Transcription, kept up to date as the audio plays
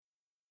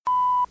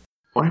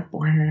Why,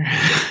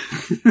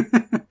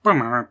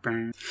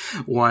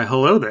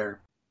 hello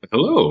there.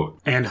 Hello.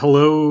 And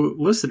hello,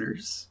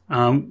 listeners.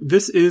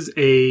 This is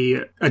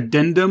a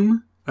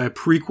addendum, a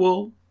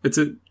prequel. It's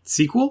a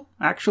sequel,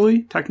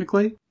 actually,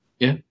 technically.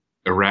 Yeah.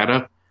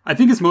 Errata. I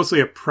think it's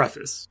mostly a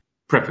preface.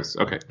 Preface.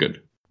 Okay,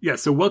 good. Yeah,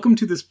 so welcome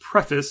to this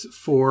preface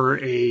for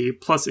a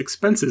Plus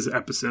Expenses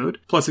episode.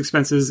 Plus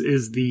Expenses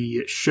is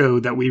the show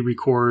that we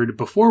record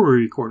before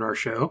we record our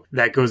show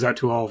that goes out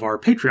to all of our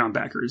Patreon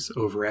backers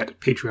over at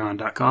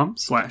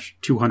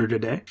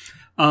patreon.com/200a day.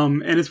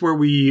 And it's where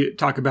we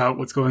talk about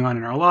what's going on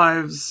in our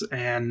lives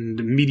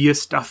and media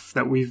stuff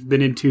that we've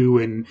been into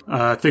and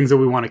things that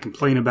we want to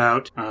complain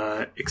about,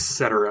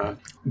 etc.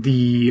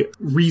 The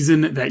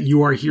reason that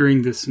you are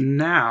hearing this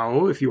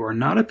now, if you are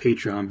not a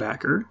Patreon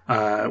backer,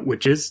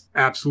 which is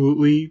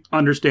absolutely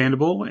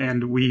understandable,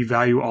 and we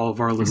value all of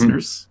our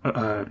listeners.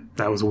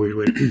 That was a weird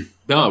way to...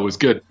 No, it was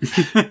good.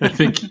 I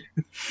think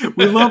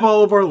we love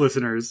all of our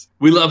listeners.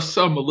 We love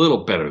some a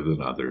little better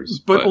than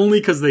others, but only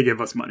because they give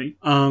us money.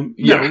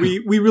 Yeah,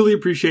 we really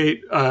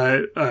appreciate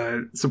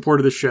support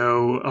of the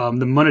show.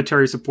 The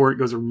monetary support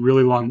goes a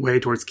really long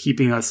way towards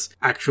keeping us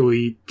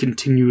actually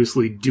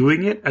continuously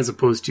doing it, as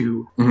opposed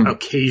to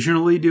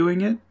occasionally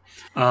doing it.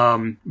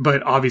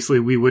 But obviously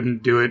we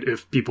wouldn't do it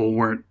if people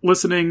weren't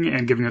listening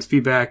and giving us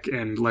feedback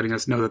and letting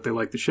us know that they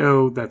like the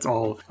show. That's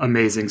all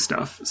amazing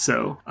stuff.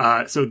 So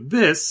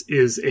this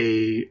is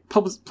a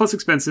Plus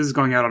Expenses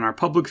going out on our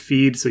public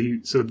feed. So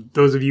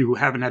those of you who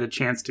haven't had a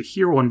chance to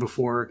hear one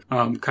before,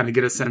 kind of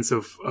get a sense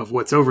of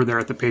what's over there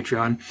at the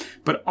Patreon.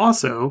 But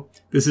also,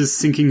 this is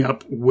syncing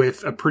up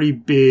with a pretty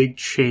big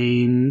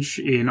change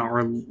in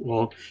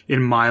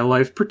in my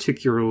life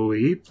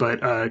particularly, but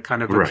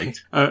kind of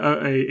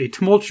a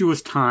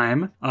tumultuous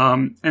time.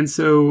 And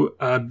so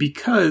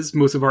because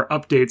most of our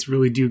updates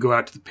really do go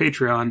out to the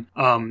Patreon,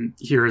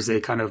 here is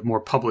a kind of more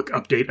public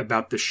update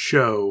about the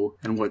show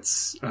and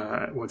what's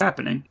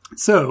happening.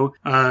 So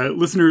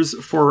listeners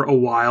for a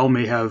while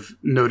may have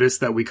noticed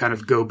that we kind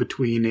of go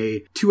between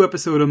a 2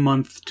 episode a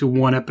month to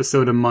 1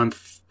 episode a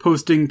month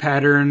posting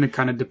pattern. It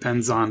kind of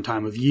depends on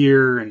time of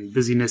year and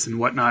busyness and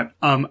whatnot.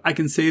 I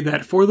can say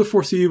that for the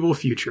foreseeable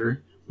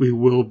future, we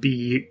will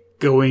be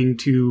going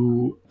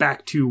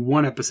back to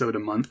 1 episode a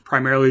month,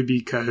 primarily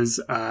because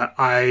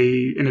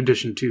I, in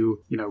addition to,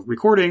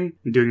 recording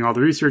and doing all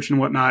the research and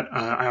whatnot,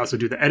 I also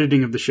do the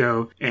editing of the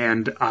show,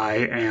 and I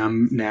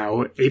am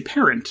now a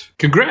parent.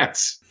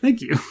 Congrats!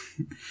 Thank you.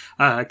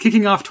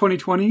 Kicking off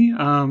 2020,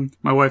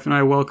 my wife and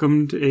I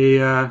welcomed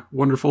a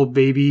wonderful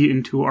baby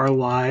into our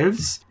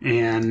lives,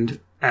 and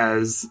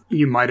as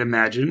you might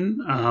imagine,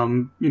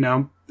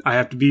 I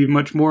have to be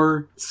much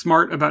more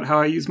smart about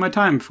how I use my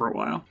time for a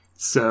while.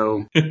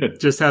 So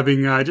just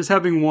having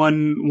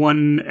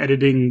one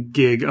editing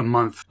gig a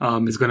month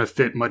is going to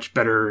fit much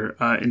better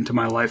into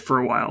my life for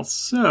a while.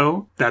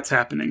 So that's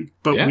happening.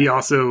 But we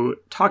also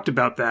talked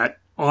about that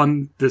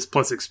on this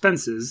Plus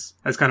Expenses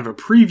as kind of a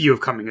preview of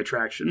coming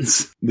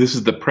attractions. This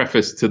is the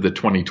preface to the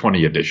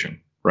 2020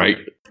 edition, right?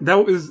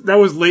 That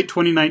was late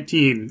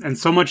 2019, and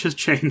so much has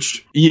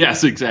changed.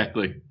 Yes,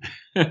 exactly.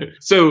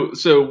 So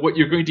what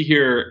you're going to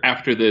hear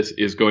after this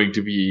is going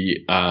to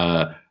be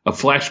a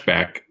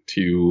flashback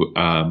to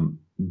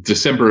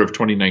December of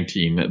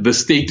 2019, the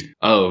state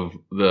of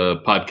the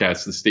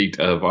podcast, the state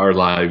of our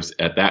lives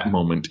at that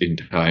moment in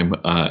time,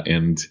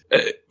 and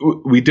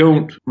we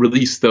don't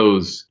release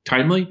those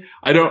timely.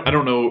 I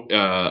don't know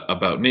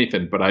about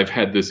Nathan, but I've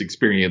had this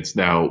experience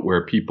now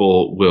where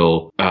people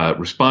will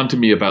respond to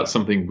me about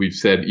something we've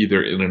said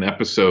either in an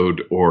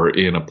episode or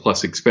in a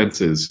Plus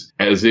Expenses,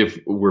 as if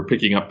we're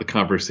picking up the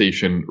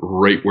conversation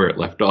right where it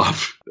left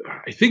off.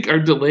 I think our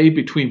delay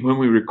between when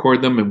we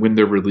record them and when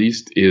they're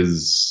released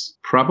is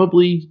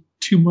probably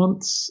 2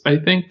 months, I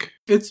think.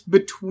 It's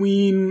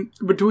between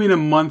a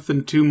month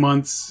and 2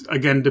 months,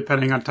 again,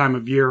 depending on time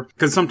of year.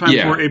 Because sometimes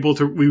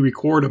we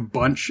record a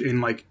bunch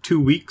in like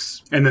 2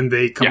 weeks, and then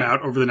they come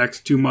out over the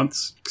next 2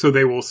 months. So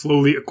they will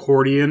slowly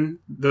accordion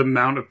the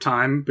amount of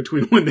time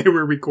between when they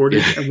were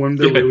recorded and when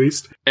they're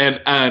released. And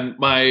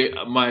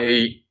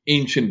my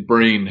ancient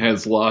brain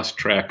has lost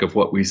track of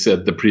what we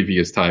said the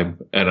previous time,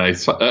 and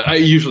I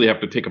usually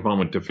have to take a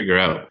moment to figure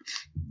out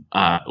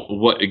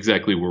what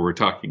exactly we're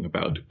talking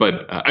about.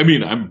 But I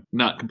mean, I'm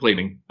not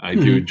complaining. I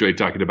do enjoy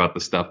talking about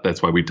the stuff.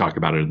 That's why we talk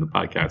about it in the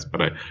podcast.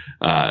 But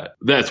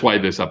that's why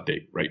this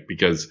update, right?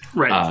 Because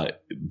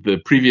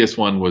the previous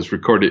one was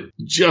recorded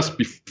just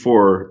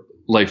before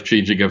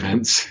life-changing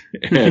events,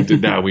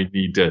 and now we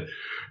need to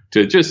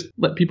just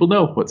let people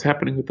know what's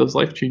happening with those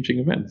life-changing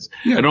events.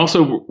 Yeah. And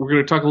also, we're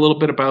going to talk a little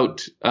bit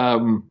about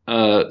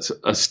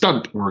a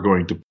stunt we're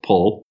going to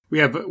pull. We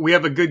have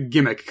a good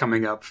gimmick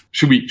coming up.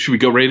 Should we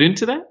go right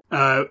into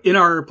that? In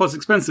our Plus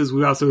Expenses,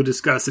 we also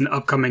discuss an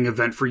upcoming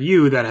event for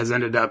you that has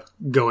ended up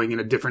going in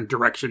a different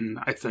direction,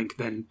 I think,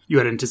 than you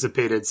had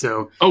anticipated.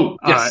 So,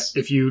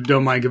 if you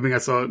don't mind giving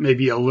us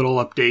maybe a little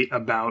update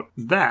about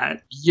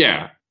that.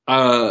 Yeah.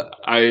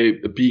 I,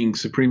 being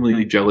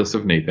supremely jealous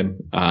of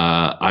Nathan,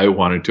 I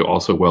wanted to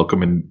also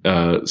welcome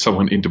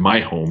someone into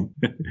my home.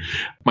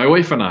 My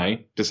wife and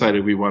I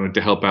decided we wanted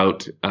to help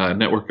out a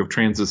network of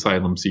trans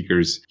asylum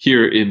seekers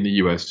here in the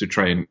U.S. to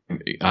try and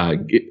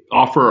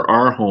offer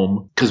our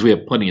home, because we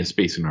have plenty of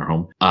space in our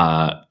home,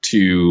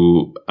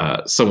 to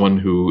someone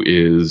who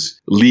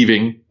is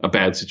leaving a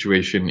bad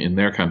situation in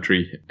their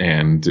country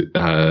and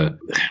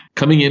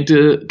coming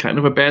into kind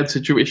of a bad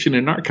situation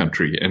in our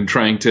country and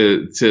trying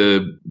to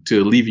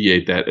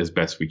alleviate that as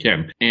best we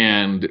can.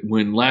 And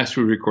when last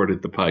we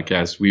recorded the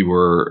podcast, we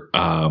were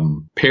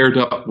paired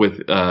up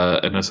with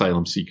an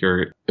asylum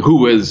seeker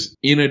who was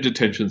in a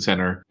detention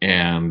center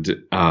and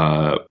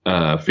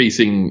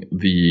facing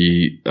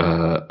the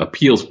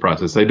appeals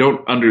process.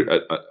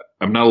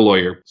 I'm not a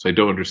lawyer, so I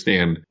don't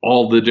understand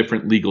all the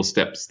different legal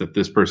steps that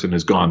this person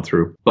has gone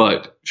through.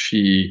 But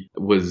she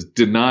was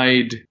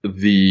denied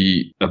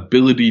the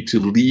ability to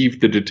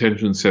leave the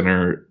detention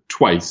center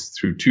twice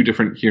through 2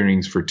 different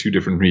hearings for 2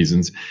 different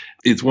reasons.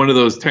 It's one of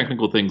those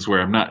technical things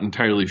where I'm not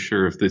entirely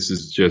sure if this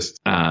is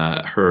just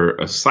her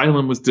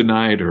asylum was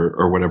denied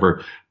or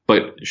whatever,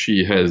 but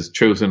she has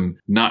chosen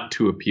not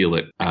to appeal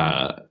it.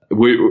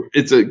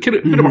 It's a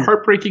bit of a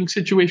heartbreaking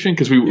situation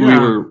because we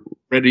were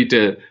ready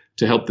to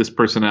help this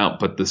person out,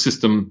 but the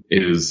system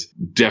is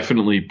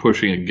definitely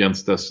pushing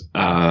against us.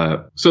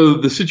 So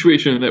the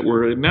situation that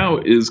we're in now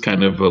is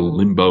kind of a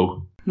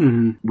limbo.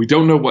 Mm-hmm. We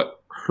don't know what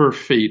her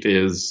fate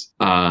is,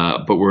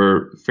 but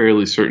we're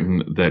fairly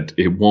certain that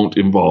it won't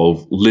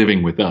involve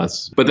living with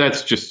us. But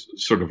that's just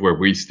sort of where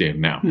we stand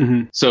now.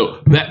 Mm-hmm.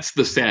 So that's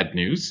the sad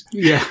news.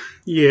 Yeah.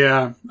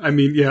 Yeah. I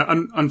mean,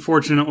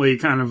 unfortunately,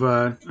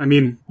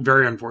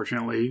 very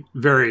unfortunately,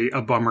 very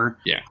a bummer.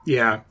 Yeah.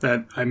 Yeah.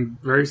 That I'm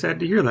very sad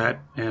to hear that.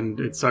 And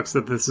it sucks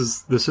that this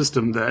is the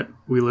system that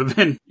we live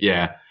in.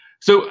 Yeah.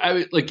 So,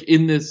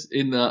 in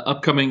the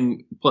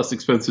upcoming Plus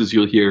expenses,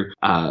 you'll hear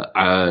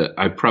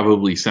I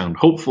probably sound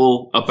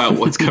hopeful about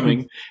what's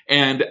coming,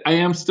 and I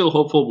am still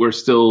hopeful. We're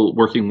still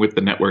working with the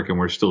network, and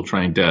we're still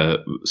trying to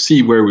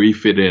see where we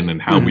fit in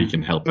and how we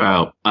can help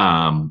out.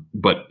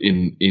 But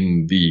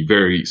in the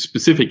very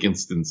specific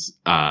instance,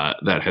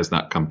 that has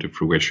not come to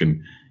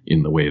fruition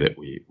in the way that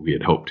we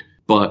had hoped.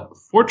 But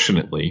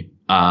fortunately,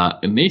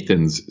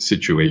 Nathan's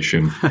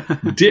situation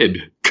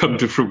did come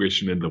to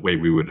fruition in the way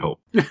we would hope.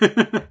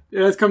 It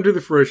has come to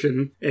the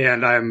fruition,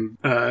 and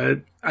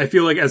I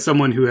feel like as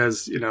someone who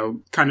has,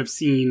 kind of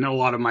seen a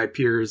lot of my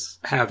peers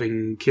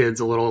having kids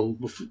a little,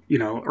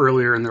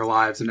 earlier in their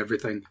lives and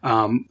everything,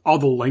 all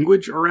the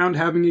language around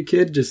having a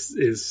kid just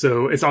is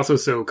so, it's also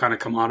so kind of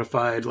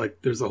commodified. Like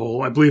there's a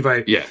whole, I believe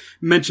I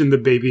mentioned the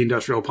baby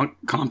industrial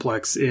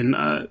complex in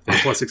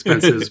Plus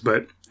Expenses,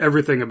 but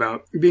everything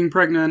about being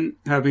pregnant,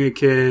 having a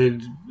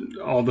kid,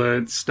 all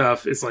the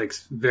stuff is like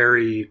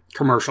very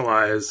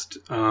commercialized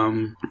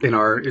in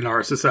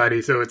our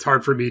society. So it's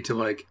hard for me to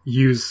like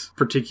use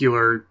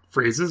particular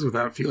phrases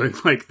without feeling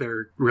like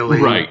they're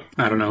really,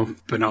 I don't know,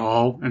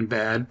 banal and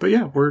bad. But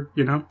yeah, we're,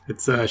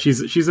 it's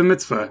she's a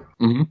mitzvah.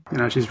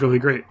 Mm-hmm. She's really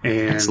great.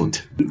 And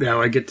excellent.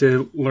 Now I get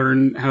to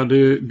learn how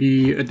to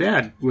be a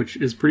dad, which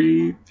is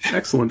pretty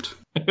excellent.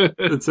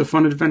 It's a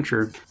fun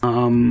adventure.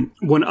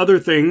 One other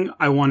thing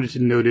I wanted to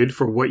noted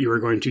for what you are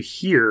going to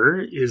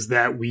hear is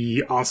that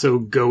we also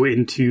go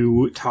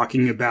into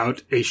talking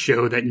about a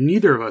show that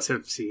neither of us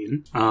have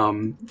seen,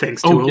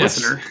 thanks to a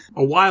listener.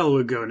 A while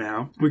ago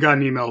now, we got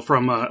an email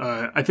from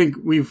I think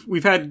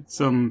we've had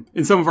some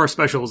in some of our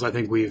specials. I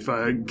think we've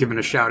given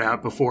a shout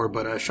out before,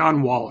 but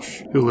Sean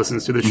Walsh, who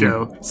listens to the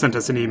show, sent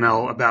us an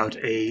email about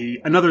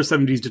another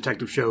 70s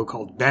detective show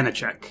called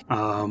Banachek.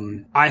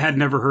 I had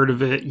never heard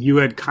of it. You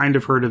had kind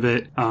of heard of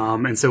it.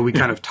 And so we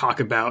kind of talk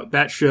about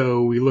that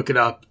show. We look it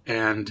up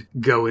and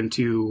go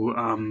into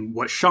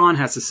what Sean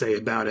has to say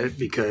about it,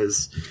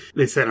 because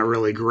they sent a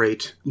really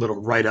great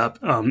little write-up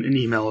in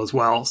email as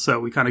well. So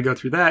we kind of go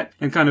through that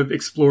and kind of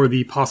explore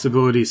the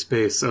possibility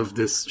space of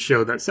this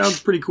show that sounds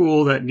pretty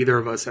cool that neither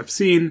of us have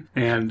seen,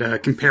 and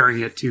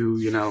comparing it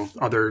to,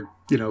 other,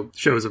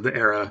 shows of the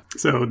era.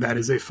 So that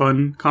is a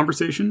fun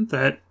conversation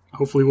that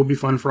hopefully will be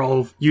fun for all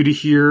of you to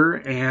hear.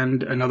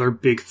 And another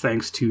big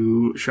thanks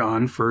to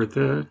Sean for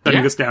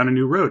setting us down a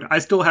new road. I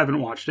still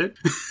haven't watched it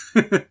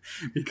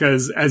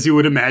because, as you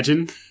would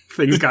imagine,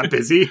 things got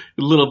busy.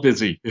 A little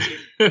busy.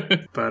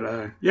 But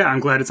I'm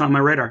glad it's on my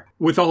radar.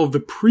 With all of the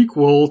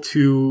prequel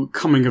to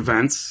coming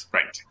events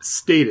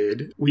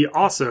stated, we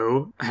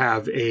also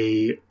have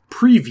a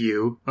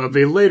preview of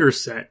a later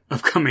set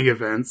of coming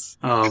events.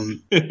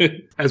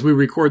 As we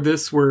record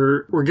this,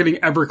 we're getting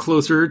ever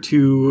closer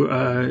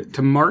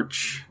to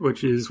March,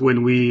 which is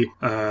when we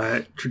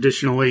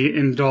traditionally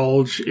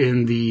indulge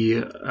in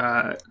the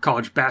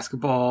college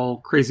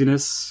basketball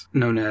craziness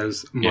known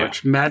as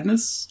March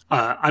Madness.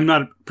 I'm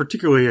not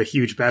particularly a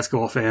huge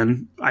basketball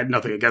fan. I have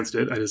nothing against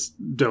it. I just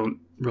don't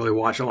really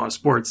watch a lot of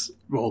sports.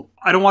 Well,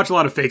 I don't watch a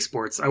lot of fake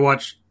sports. I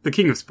watch the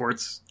king of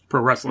sports,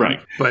 pro wrestling,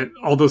 but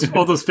all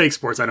those fake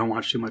sports I don't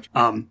watch too much.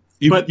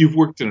 You've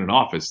worked in an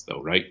office,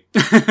 though, right?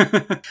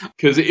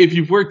 Because if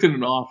you've worked in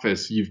an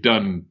office, you've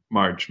done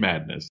March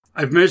Madness.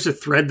 I've managed to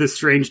thread this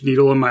strange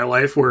needle in my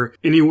life where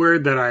anywhere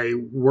that I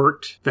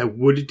worked that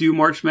would do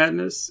March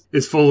Madness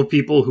is full of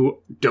people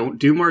who don't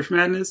do March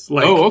Madness.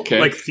 Like,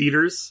 like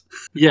theaters.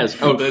 Yes.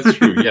 Oh, that's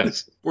true.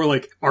 Yes. Or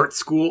like art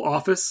school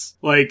office.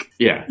 Like,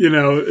 yeah.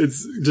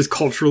 It's just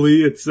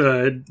culturally, it's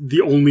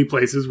the only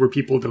places where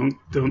people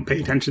don't pay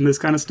attention to this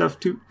kind of stuff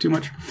too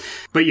much.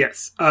 But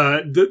yes,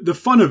 the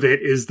fun of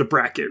it is the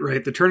bracket,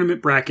 right? The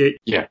tournament bracket.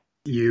 Yeah.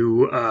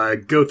 You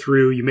go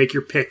through, you make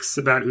your picks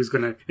about who's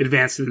going to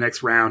advance to the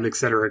next round, et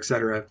cetera, et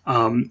cetera.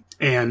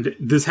 And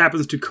this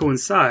happens to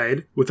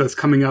coincide with us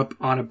coming up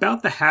on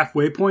about the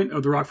halfway point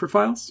of the Rockford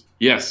Files.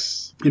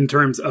 Yes. In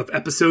terms of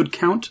episode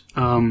count,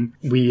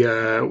 we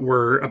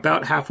were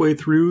about halfway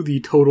through the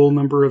total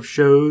number of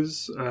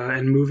shows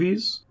and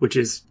movies, which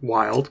is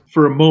wild.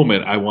 For a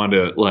moment, I want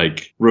to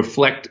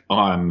reflect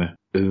on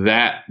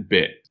that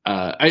bit.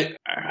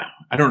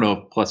 I don't know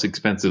if Plus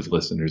Expensive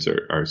listeners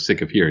are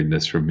sick of hearing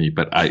this from me,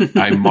 but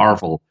I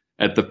marvel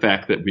at the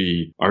fact that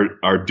we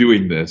are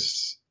doing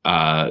this.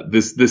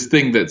 This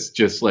thing that's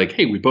just like,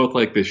 hey, we both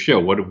like this show.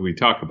 What if we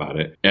talk about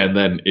it? And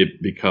then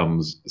it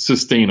becomes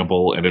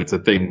sustainable, and it's a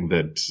thing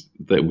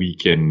that we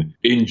can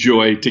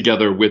enjoy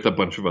together with a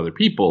bunch of other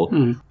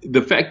people.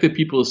 The fact that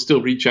people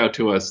still reach out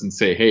to us and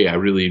say, hey, I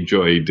really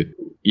enjoyed,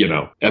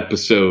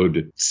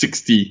 episode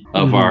 60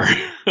 of our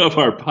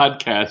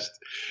podcast.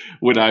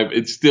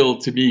 It still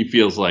to me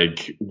feels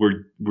like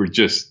we're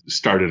just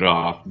started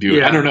off, dude.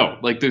 Yeah. I don't know.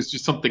 There's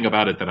just something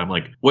about it that I'm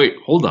like, wait,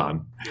 hold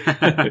on.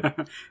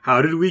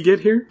 How did we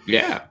get here?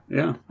 Yeah.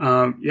 Yeah.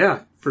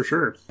 Yeah, for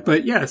sure.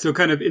 But yeah, so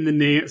kind of in the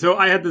name. So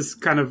I had this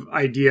kind of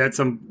idea at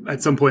some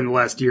point in the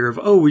last year of,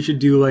 we should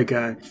do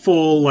a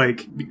full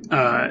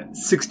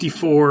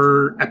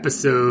 64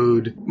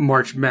 episode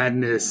March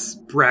Madness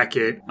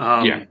bracket.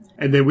 Yeah.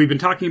 And then we've been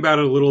talking about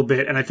it a little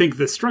bit, and I think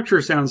the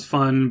structure sounds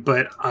fun,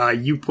 but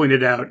you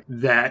pointed out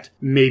that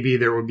maybe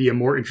there would be a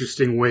more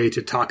interesting way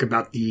to talk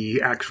about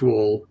the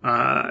actual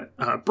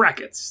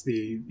brackets,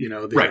 the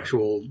right.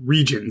 actual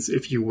regions,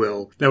 if you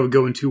will, that would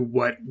go into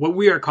what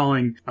we are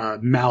calling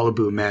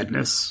Malibu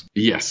Madness.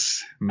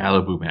 Yes,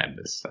 Malibu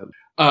Madness.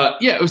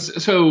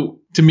 So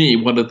to me,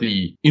 one of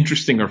the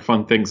interesting or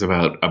fun things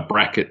about a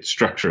bracket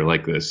structure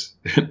like this,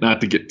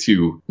 not to get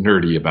too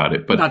nerdy about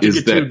it, but not to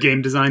get too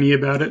game designy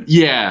about it.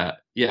 Yeah.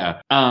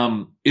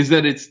 Is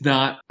that it's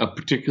not a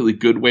particularly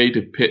good way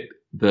to pit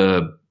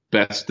the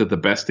best of the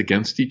best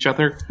against each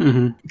other,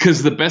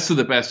 because the best of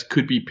the best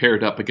could be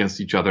paired up against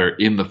each other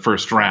in the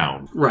first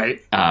round, right?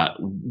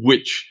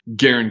 Which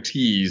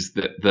guarantees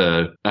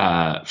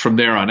that from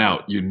there on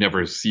out you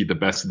never see the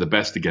best of the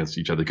best against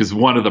each other, because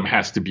one of them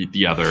has to beat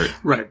the other.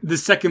 Right. The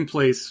second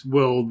place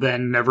will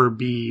then never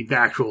be the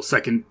actual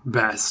second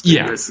best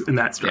in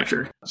that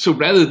structure. Yeah. So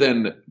rather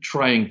than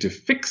trying to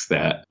fix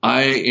that,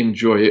 I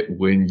enjoy it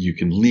when you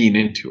can lean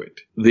into it.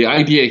 The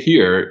idea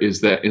here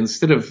is that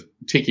instead of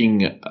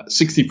taking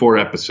 64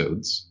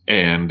 episodes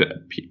and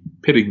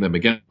pitting them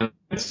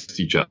against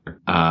each other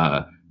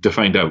to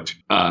find out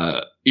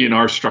in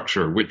our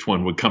structure which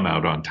one would come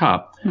out on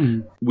top,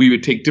 we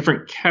would take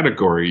different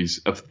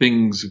categories of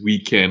things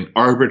we can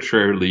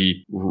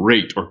arbitrarily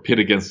rate or pit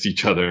against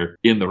each other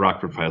in the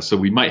Rockford Files. So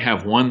we might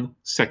have one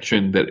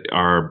section that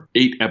are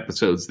 8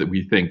 episodes that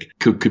we think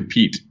could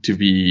compete to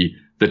be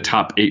the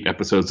top 8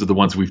 episodes of the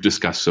ones we've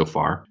discussed so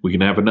far. We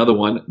can have another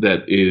one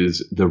that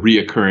is the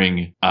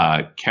reoccurring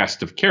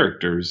cast of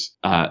characters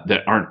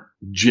that aren't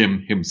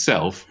Jim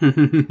himself,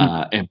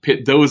 and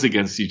pit those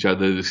against each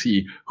other to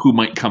see who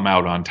might come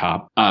out on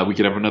top. We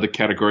could have another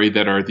category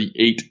that are the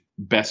 8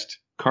 best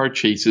car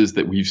chases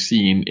that we've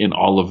seen in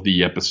all of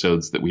the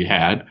episodes that we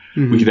had.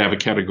 We could have a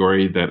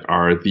category that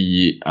are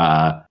the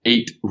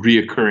 8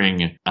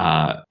 reoccurring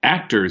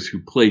actors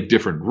who play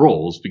different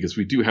roles, because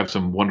we do have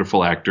some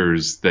wonderful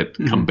actors that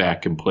come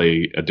back and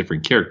play a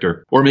different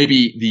character. Or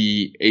maybe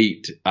the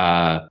 8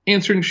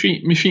 answering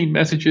machine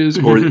messages,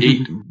 or the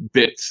 8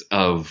 bits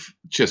of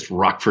just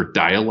Rockford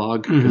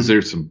dialogue, because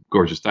there's some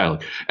gorgeous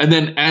dialogue. And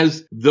then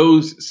as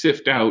those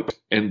sift out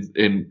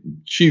and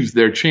choose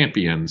their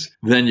champions,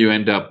 then you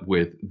end up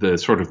with the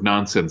sort of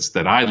nonsense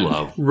that I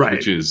love, right,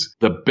 which is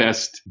the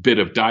best bit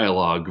of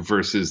dialogue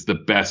versus the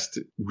best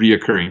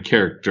reoccurring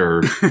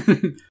character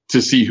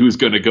to see who's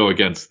going to go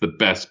against the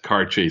best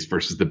car chase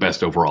versus the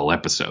best overall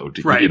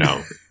episode. Right.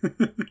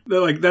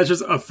 That's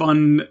just a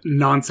fun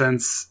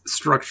nonsense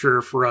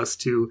structure for us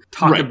to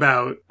talk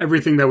about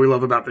everything that we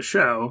love about the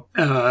show.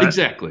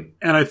 Exactly.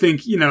 And I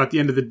think, at the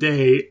end of the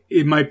day,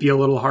 it might be a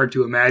little hard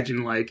to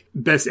imagine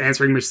best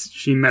answering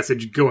machine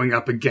message going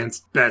up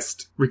against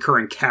best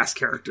recurring cast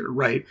character,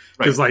 right?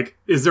 Because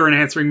is there an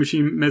answering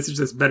machine message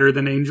that's better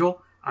than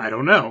Angel? I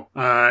don't know.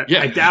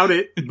 I doubt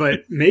it,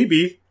 but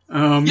maybe.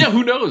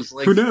 Who knows?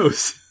 Who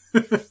knows?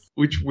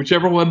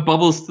 whichever one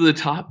bubbles to the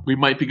top, we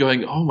might be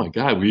going, oh my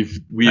God, we've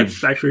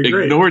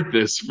ignored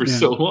this for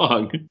so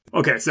long.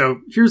 Okay,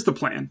 so here's the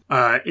plan.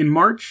 In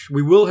March,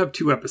 we will have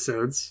 2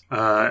 episodes.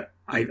 I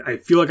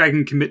feel like I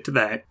can commit to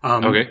that.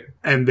 Okay.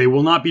 And they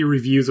will not be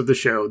reviews of the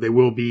show. They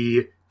will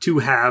be 2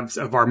 halves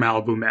of our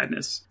Malibu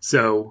Madness.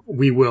 So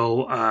we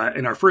will,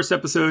 in our first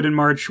episode in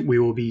March,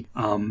 we'll be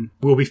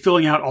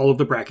filling out all of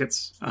the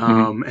brackets,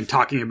 and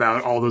talking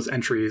about all those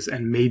entries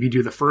and maybe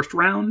do the first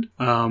round.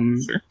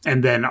 Sure.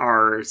 And then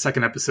our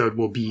second episode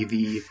will be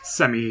the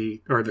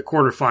the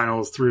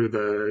quarterfinals through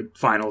the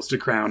finals to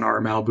crown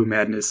our Malibu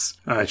Madness,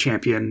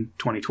 champion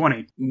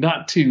 2020.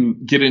 Not to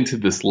get into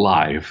this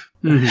live,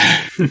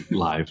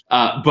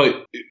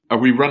 but are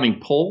we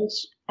running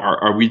polls?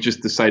 Are we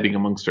just deciding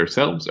amongst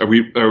ourselves? Are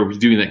we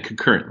doing that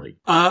concurrently?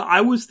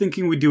 I was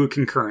thinking we'd do it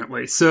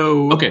concurrently.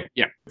 So okay,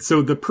 yeah.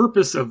 So the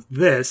purpose of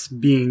this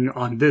being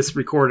on this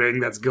recording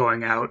that's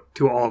going out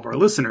to all of our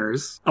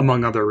listeners,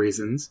 among other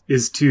reasons,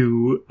 is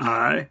to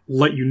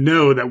let you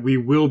know that we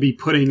will be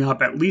putting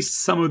up at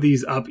least some of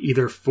these up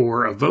either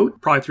for a vote,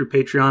 probably through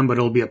Patreon, but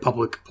it'll be a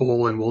public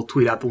poll and we'll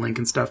tweet out the link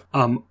and stuff.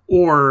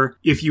 Or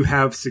if you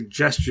have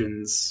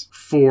suggestions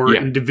for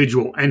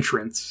individual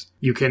entrants,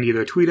 you can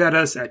either tweet at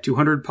us at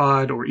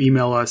 200pod or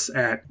email us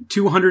at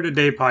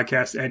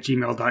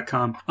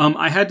 200adaypodcast@gmail.com.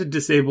 I had to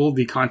disable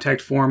the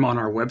contact form on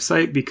our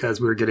website because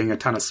we were getting a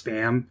ton of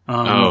spam,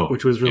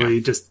 which was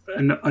really just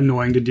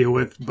annoying to deal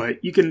with.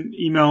 But you can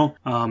email,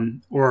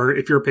 or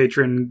if you're a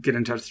patron, get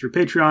in touch through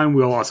Patreon.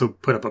 We'll also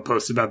put up a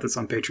post about this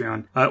on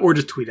Patreon, or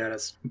just tweet at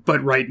us.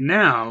 But right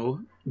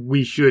now,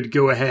 we should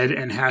go ahead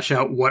and hash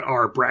out what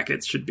our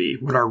brackets should be,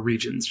 what our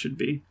regions should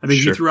be. I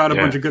think you threw out a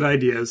bunch of good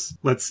ideas.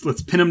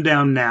 Let's pin them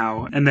down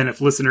now, and then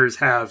if listeners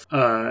have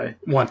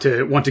want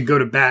to go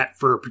to bat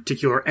for a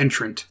particular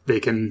entrant, they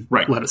can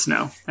let us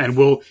know, and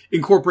we'll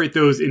incorporate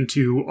those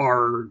into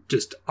our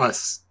just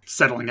us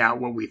settling out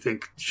what we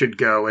think should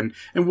go, and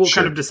we'll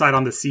kind of decide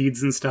on the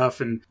seeds and stuff,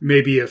 and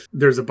maybe if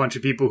there's a bunch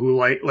of people who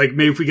like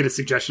maybe if we get a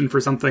suggestion for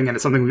something and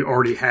it's something we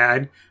already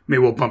had,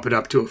 maybe we'll bump it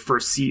up to a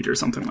first seed or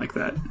something like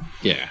that.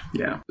 Yeah.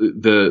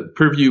 The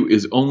purview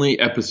is only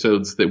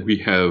episodes that we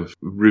have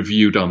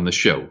reviewed on the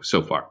show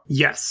so far.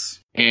 Yes.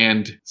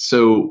 And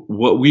so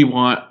what we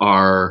want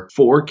are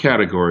 4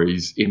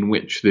 categories in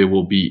which there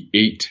will be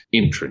 8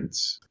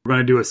 entrants. We're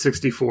going to do a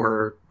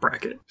 64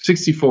 bracket.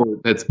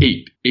 64, that's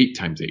 8. 8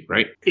 times 8,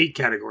 right? 8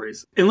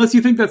 categories. Unless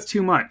you think that's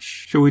too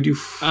much. Shall we do...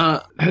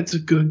 That's a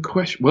good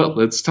question. Well,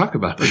 let's talk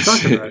about this.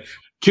 Let's talk about it.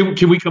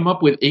 Can we come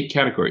up with 8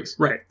 categories?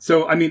 Right.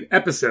 So, I mean,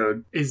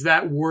 episode, is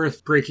that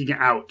worth breaking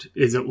out?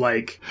 Is it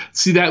like...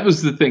 See, that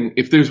was the thing.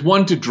 If there's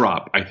one to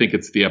drop, I think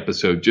it's the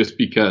episode, just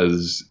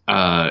because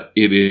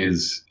it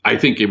is... I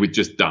think it would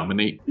just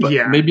dominate. But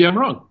maybe I'm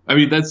wrong. I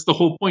mean, that's the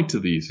whole point to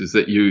these, is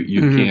that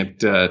you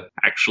can't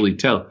actually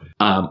tell.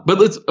 But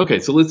let's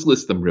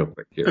list them real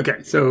quick here.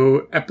 Okay,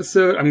 so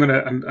episode,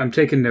 I'm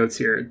taking notes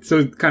here.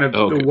 So kind of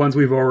the ones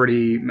we've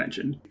already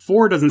mentioned.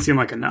 4 doesn't seem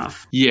like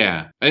enough.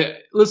 Yeah.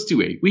 Let's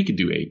do 8. We could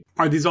do 8.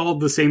 Are these all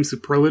the same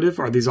superlative?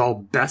 Are these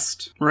all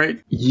best,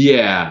 right?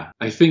 Yeah.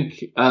 I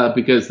think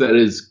because that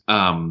is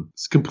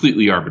it's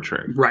completely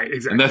arbitrary. Right,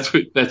 exactly. And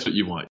that's what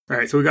you want. All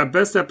right, so we got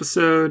best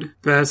episode,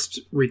 best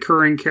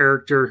recurring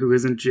character who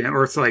isn't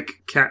or it's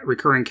like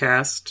recurring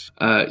cast.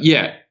 That'll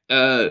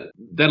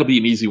be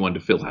an easy one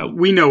to fill out.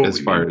 We know as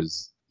far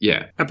as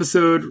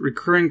episode,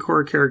 recurring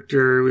core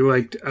character. We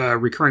liked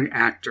recurring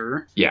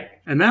actor. Yeah.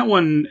 And that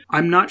one,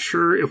 I'm not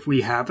sure if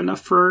we have enough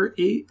for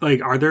 8.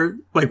 Like, are there,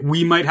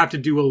 we might have to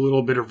do a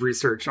little bit of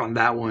research on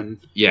that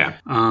one. Yeah.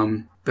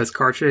 Best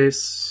car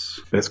chase.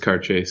 Best car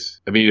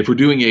chase. I mean, if we're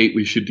doing 8,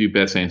 we should do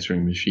best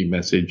answering machine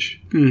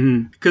message.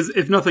 Because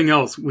if nothing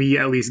else, we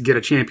at least get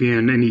a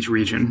champion in each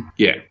region.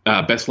 Yeah.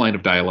 Best line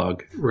of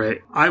dialogue. Right.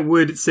 I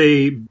would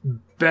say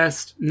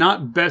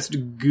not best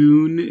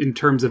goon in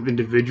terms of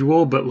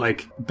individual, but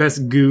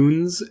best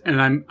goons.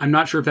 And I'm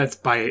not sure if that's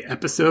by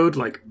episode,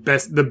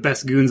 the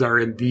best goons are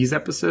in these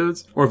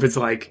episodes, or if it's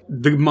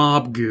the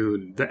mob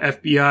goon, the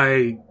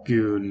FBI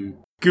goon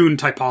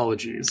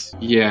typologies.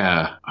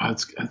 Yeah,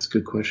 that's a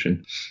good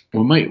question.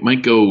 We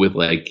might go with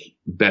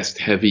best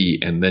heavy,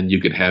 and then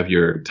you could have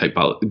your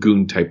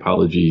goon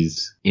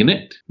typologies in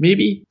it,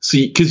 maybe.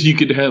 See, because you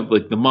could have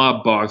the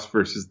mob boss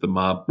versus the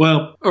mob.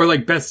 Well, or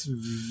best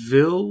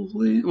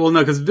villain. Well, no,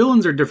 because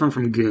villains are different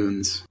from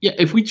goons. Yeah,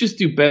 if we just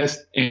do best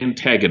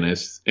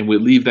antagonists and we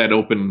leave that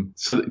open,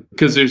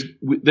 because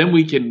then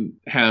we can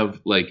have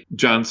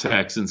John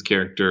Saxon's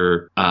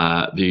character,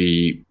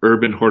 the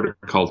urban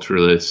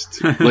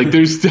horticulturalist.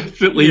 There's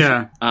definitely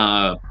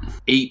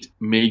 8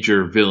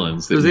 major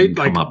villains that we can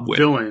come up with.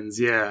 Villains,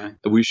 yeah.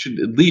 We should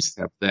at least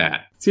have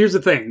that. So here's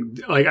the thing.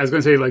 I was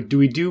going to say, do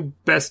we do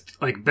best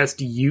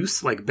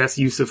use, best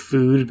use of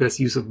food, best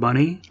use of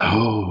money?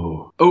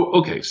 Oh,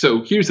 okay.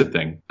 So here's the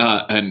thing.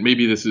 And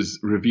maybe this is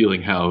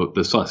revealing how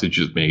the sausage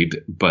is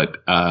made, but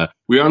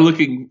we are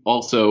looking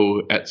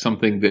also at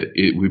something that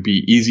it would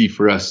be easy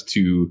for us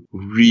to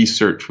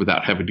research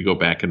without having to go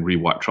back and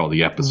rewatch all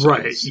the episodes.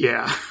 Right,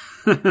 yeah.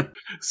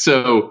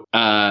 So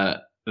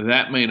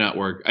that may not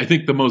work. I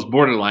think the most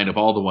borderline of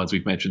all the ones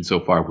we've mentioned so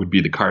far would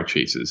be the car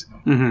chases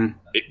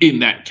in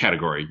that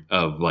category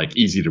of like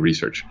easy to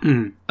research.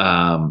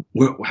 How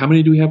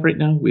many do we have right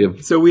now?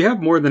 We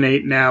have more than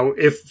 8 now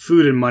if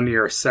food and money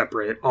are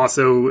separate.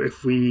 Also,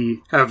 if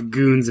we have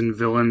goons and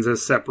villains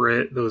as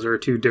separate, those are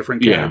 2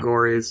 different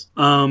categories.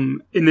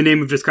 In the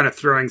name of just kind of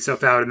throwing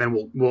stuff out, and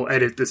then we'll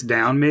edit this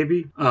down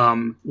maybe.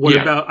 What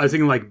about, I was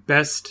thinking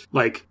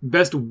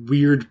best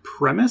weird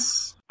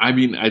premise? I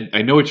mean,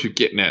 I know what you're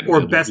getting at.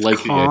 Or best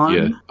con.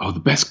 The idea. Oh, the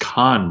best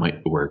con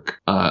might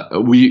work.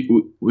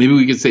 Maybe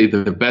we could say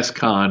the best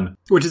con,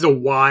 which is a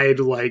wide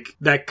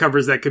that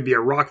covers. That could be a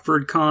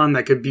Rockford con.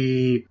 That could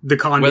be the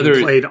con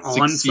being played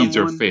on succeeds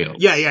someone. Or fails.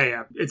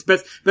 Yeah. It's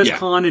best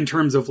con in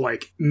terms of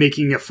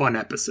making a fun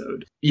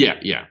episode.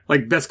 Yeah.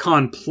 Best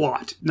con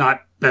plot,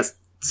 not best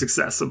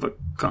success of a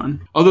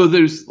con. Although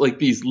there's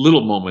these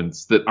little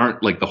moments that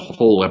aren't the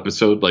whole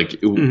episode,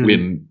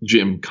 when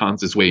Jim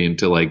cons his way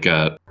into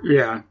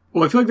yeah.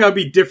 Well, I feel that would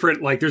be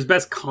different. There's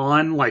best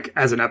con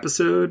as an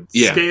episode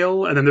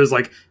scale, and then there's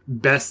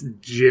best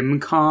Jim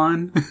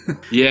con.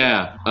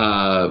 Yeah.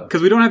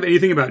 Because we don't have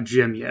anything about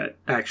Jim yet,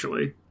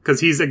 actually. Because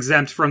he's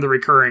exempt from the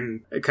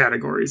recurring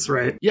categories,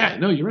 right? Yeah,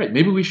 no, you're right.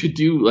 Maybe we should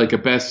do a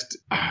best.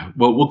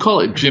 Well, we'll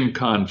call it Jim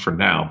Con for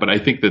now. But I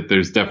think that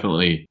there's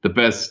definitely the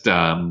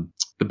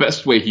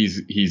best way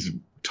he's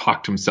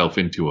talked himself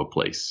into a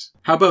place.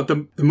 How about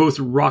the most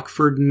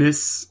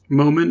Rockfordness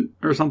moment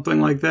or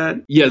something like that?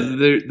 Yeah,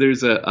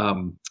 there's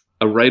a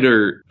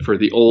writer for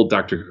the old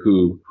Doctor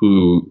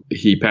who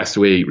he passed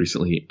away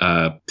recently,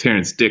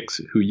 Terrence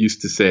Dix, who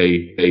used to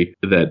say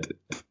that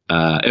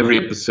every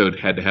episode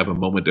had to have a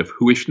moment of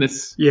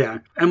whoishness. Yeah.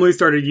 Emily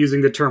started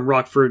using the term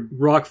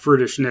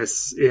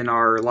Rockfordishness in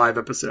our live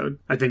episode.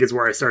 I think is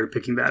where I started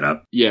picking that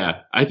up.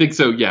 Yeah, I think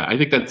so. Yeah, I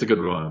think that's a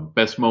good one.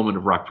 Best moment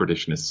of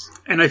Rockfordishness.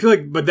 And I feel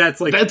but that's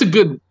that's a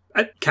good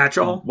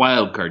catch-all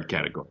wild card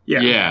category.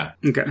 Yeah.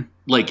 Okay.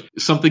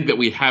 Something that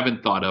we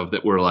haven't thought of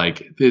that we're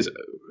this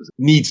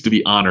needs to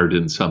be honored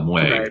in some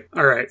way.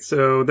 All right.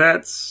 So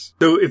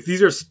if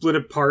these are split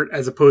apart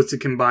as opposed to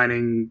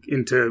combining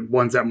into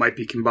ones that might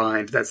be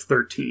combined, that's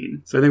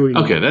 13. So I think we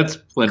can that's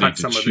plenty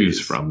to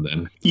choose from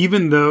then.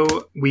 Even though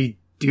we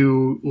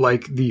do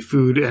like the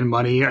food and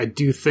money, I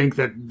do think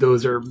that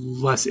those are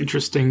less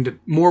interesting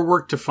more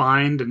work to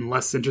find and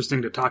less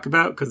interesting to talk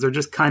about because they're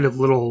just kind of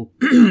little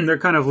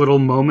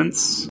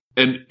moments.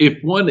 And if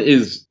one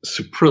is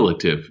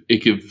superlative,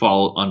 it could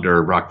fall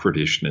under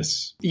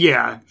Rockfordishness.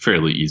 Yeah.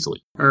 Fairly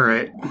easily. All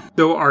right.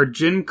 So are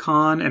Jim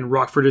Con and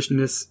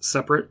Rockfordishness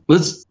separate?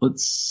 Let's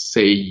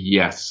say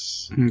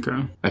yes.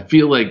 Okay. I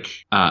feel like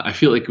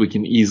we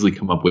can easily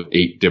come up with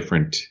 8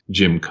 different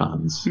Jim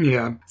Cons.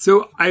 Yeah.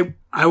 So I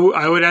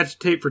would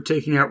agitate for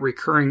taking out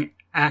recurring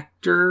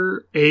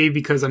actor,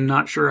 because I'm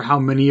not sure how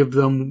many of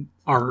them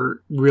are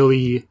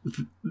really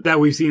that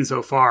we've seen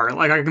so far.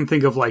 I can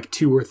think of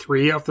 2 or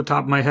 3 off the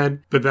top of my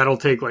head, but that'll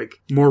take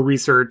more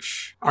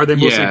research. Are they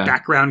mostly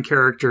background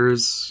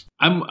characters?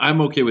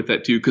 I'm okay with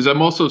that too, because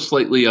I'm also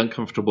slightly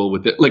uncomfortable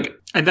with it.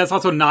 And that's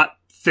also not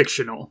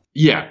fictional.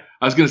 Yeah.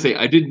 I was going to say,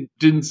 I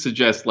didn't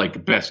suggest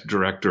best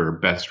director or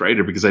best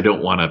writer because I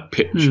don't want to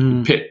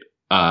pit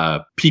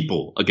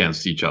people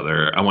against each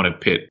other. I want to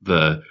pit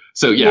the...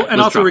 So, yeah. Well, and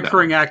also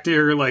recurring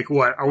actor,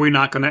 what? Are we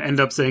not going to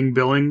end up saying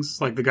Billings?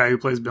 The guy who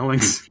plays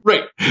Billings?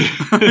 Right.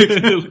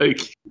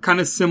 Kind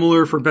of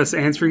similar for Best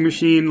Answering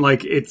Machine.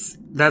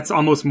 That's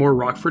almost more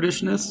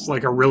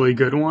Rockfordishness, a really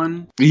good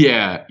one.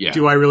 Yeah.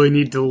 Do I really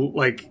need to,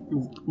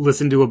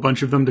 listen to a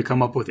bunch of them to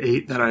come up with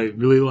 8 that I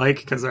really like?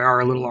 Because they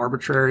are a little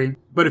arbitrary.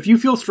 But if you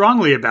feel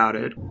strongly about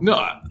it...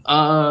 No,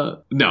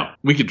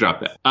 we could drop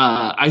that.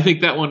 I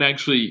think that one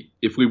actually,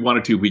 if we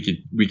wanted to, we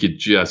could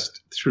just,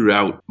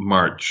 throughout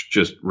March,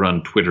 just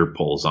run Twitter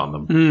polls on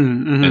them.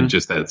 And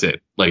just that's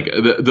it.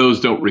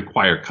 Those don't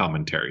require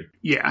commentary.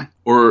 Yeah.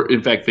 Or,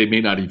 in fact, they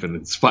may not even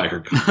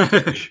inspire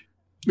commentary.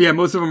 Yeah,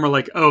 most of them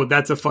are oh,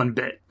 that's a fun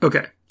bit.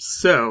 Okay,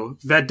 so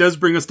that does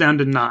bring us down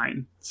to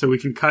 9. So we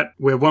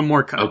have one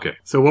more cut. Okay.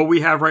 So what we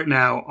have right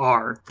now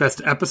are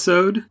best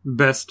episode,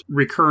 best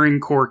recurring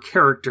core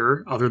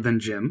character other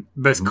than Jim,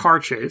 best car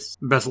chase,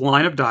 best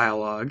line of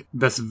dialogue,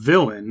 best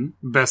villain,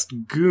 best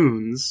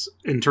goons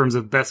in terms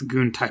of best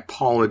goon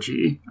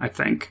typology, I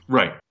think.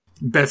 Right.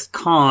 Best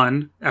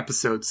con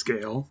episode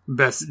scale,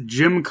 best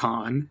Jim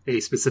Con, a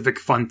specific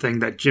fun thing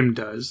that Jim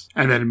does,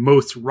 and then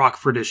most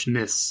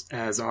Rockfordishness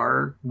as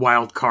our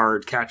wild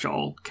card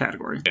catch-all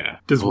category. Yeah.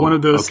 Does one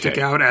of those stick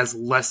out as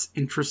less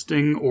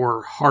interesting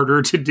or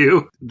harder to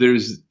do?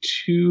 There's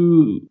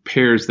 2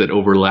 pairs that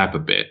overlap a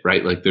bit,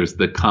 right? There's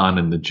the con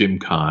and the Jim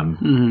Con.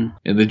 Mm-hmm.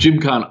 And the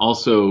Jim Con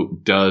also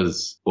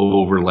does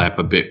overlap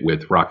a bit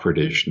with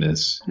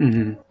Rockfordishness.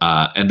 Mm-hmm.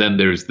 And then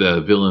there's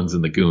the villains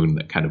and the goon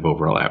that kind of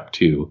overlap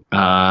too.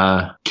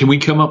 Can we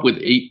come up with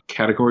 8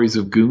 categories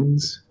of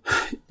goons?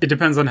 It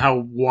depends on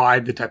how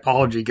wide the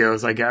typology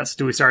goes, I guess.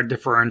 Do we start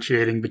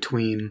differentiating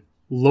between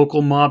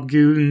local mob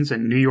goons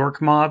and New York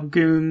mob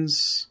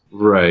goons?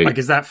 Right. Like,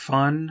 is that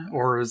fun,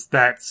 or is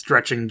that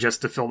stretching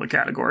just to fill the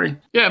category?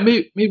 Yeah,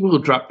 maybe we'll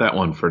drop that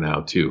one for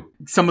now, too.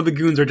 Some of the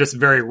goons are just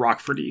very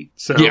Rockfordy,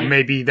 so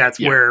maybe that's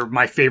where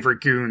my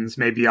favorite goons,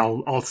 maybe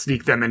I'll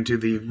sneak them into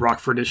the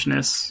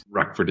Rockfordishness.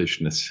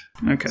 Rockfordishness.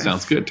 Okay.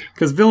 Sounds good.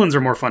 Because villains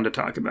are more fun to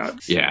talk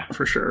about. Yeah.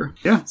 For sure.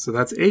 Yeah, so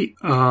that's 8.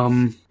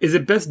 Is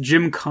it best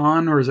Jim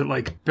Con, or is it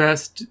like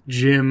best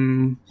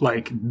Jim,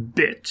 like,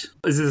 bit?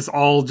 Is this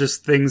all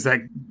just things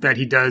that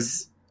he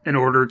does in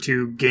order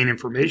to gain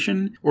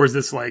information, or is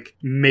this like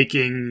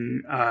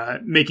making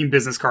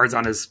business cards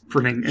on his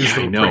printing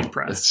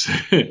press,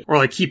 or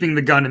like keeping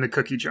the gun in the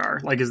cookie jar?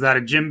 Like, is that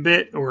a Jim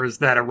bit, or is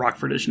that a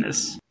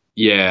Rockfordishness?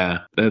 Yeah,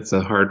 that's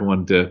a hard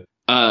one to.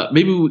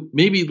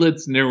 Maybe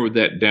let's narrow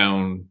that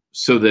down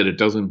so that it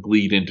doesn't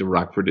bleed into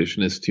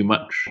Rockfordishness too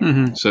much.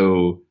 Mm-hmm.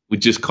 So we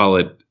just call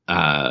it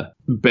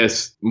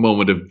best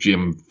moment of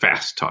Jim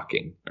fast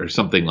talking or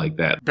something like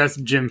that.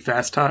 Best Jim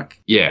fast talk.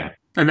 Yeah.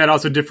 And that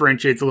also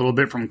differentiates a little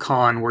bit from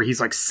con, where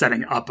he's like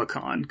setting up a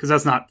con, because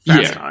that's not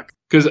fast talk.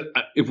 Because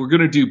if we're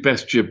going to do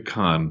best Jim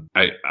con,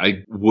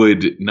 I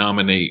would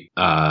nominate,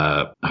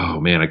 I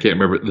can't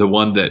remember, the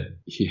one that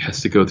he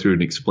has to go through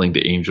and explain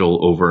to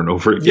Angel over and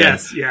over again.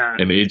 Yes, yeah.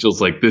 And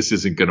Angel's like, this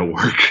isn't going to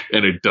work,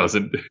 and it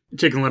doesn't.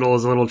 Chicken Little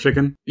is a little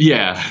chicken?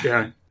 Yeah.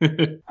 Yeah.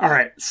 All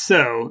right,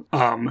 so,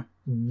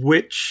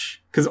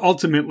 because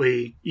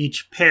ultimately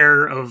each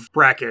pair of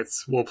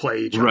brackets will play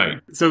each other.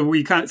 Right. So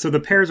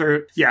the pairs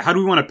are, how do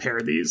we want to pair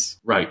these?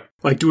 Right.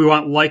 Like, do we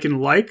want like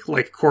and like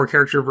core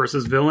character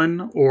versus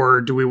villain,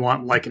 or do we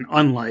want like and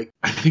unlike?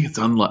 I think it's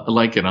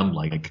like and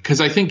unlike, because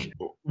I think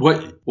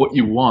what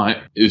you want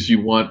is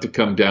you want to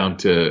come down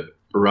to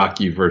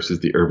Rocky versus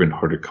the urban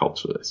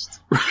horticulturalist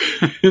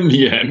in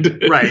the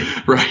end.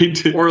 Right.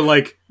 Right. Or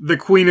like the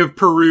Queen of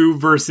Peru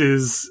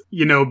versus,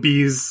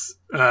 Bee's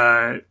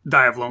Die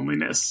of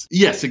Loneliness.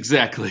 Yes,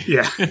 exactly.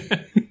 Yeah.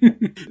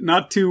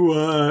 Not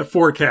to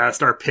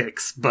forecast our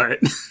picks, but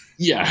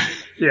yeah.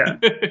 Yeah.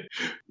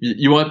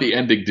 You want the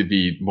ending to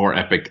be more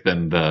epic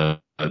than the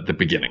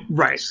beginning.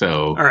 Right. So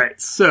all right.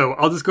 So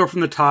I'll just go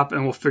from the top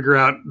and we'll figure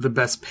out the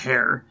best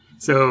pair.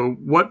 So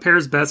what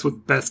pairs best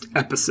with best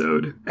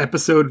episode?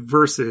 Episode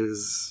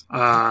versus,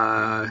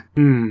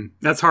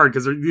 that's hard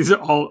because these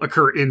all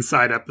occur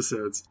inside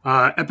episodes.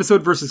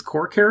 Episode versus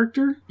core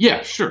character?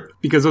 Yeah, sure.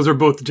 Because those are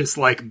both just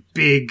like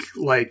big,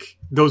 like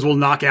those will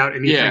knock out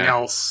anything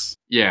else.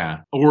 Yeah.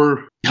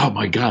 Or, oh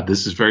my God,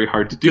 this is very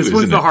hard to do. This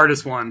one's the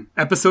hardest one.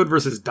 Episode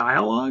versus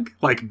dialogue?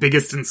 Like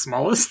biggest and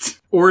smallest?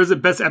 Or is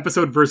it best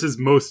episode versus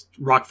most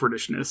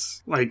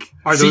Rockfordishness? Like,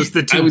 are those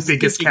the two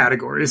biggest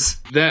categories?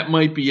 That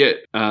might be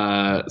it.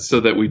 So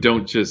that we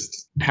don't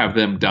just have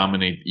them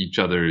dominate each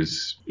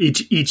other's...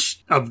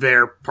 Each of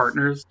their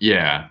partners?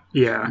 Yeah.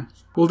 Yeah.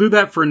 We'll do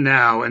that for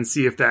now and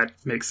see if that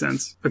makes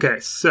sense. Okay,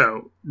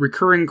 so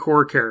recurring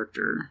core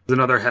character is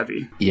another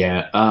heavy.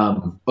 Yeah.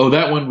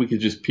 That one we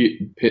could just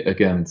pit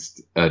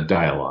against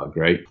dialogue,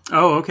 right?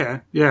 Oh,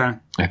 okay. Yeah.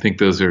 I think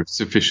those are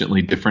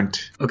sufficiently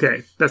different.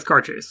 Okay, that's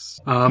car chase.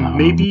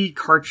 Maybe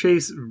car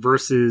chase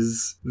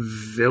versus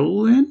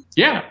villain?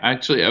 Yeah,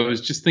 actually, I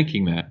was just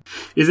thinking that.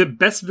 Is it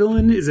best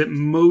villain? Is it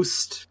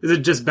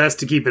just best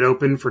to keep it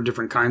open for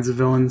different kinds of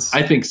villains?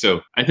 I think so.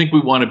 I think we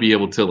want to be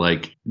able to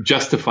like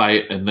justify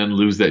it and then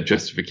lose that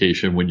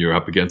justification when you're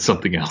up against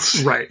something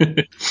else. Right.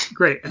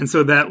 Great. And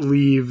so that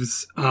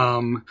leaves,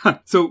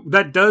 so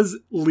that does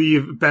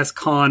leave best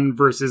con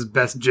versus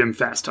best Jim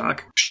fast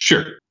talk.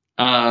 Sure.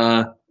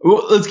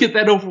 Well, let's get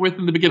that over with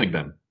in the beginning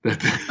then.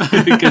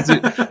 Because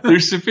they're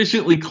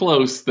sufficiently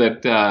close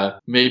that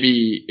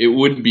maybe it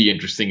wouldn't be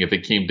interesting if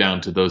it came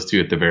down to those two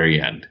at the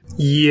very end.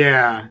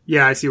 Yeah.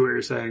 Yeah, I see what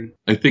you're saying.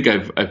 I think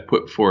I've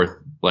put forth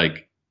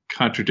like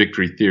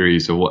contradictory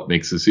theories of what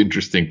makes this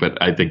interesting, but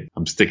I think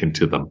I'm sticking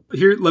to them.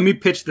 Here, let me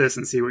pitch this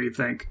and see what you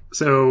think.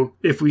 So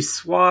if we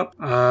swap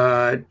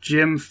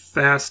Jim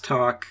fast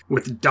talk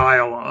with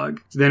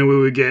dialogue, then we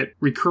would get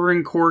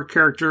recurring core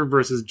character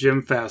versus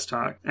Jim fast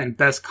talk, and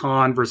best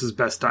con versus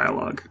best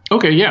dialogue.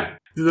 Okay, yeah.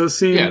 Do those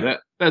seem... Yeah,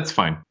 that's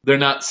fine. They're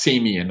not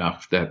samey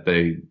enough that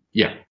they...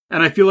 Yeah.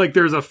 And I feel like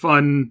there's a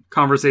fun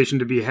conversation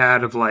to be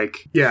had of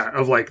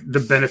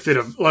the benefit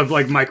of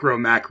like micro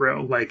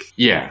macro, like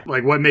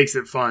what makes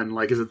it fun?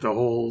 Like, is it the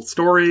whole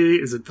story?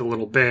 Is it the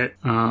little bit?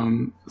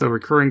 The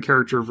recurring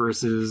character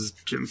versus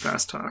Jim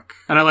fast talk.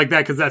 And I like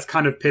that because that's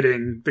kind of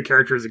pitting the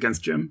characters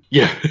against Jim.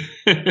 Yeah.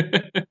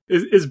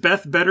 Is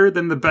Beth better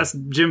than the best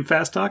Jim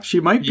fast talk?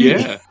 She might be.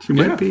 Yeah. She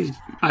might be.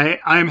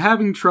 I'm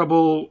having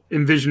trouble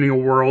envisioning a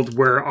world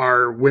where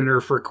our winner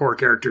for core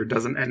character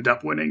doesn't end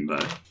up winning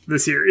the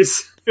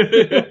series.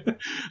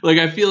 Like,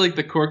 I feel like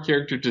the core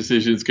character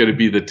decision is going to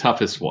be the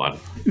toughest one.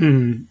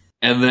 Mm.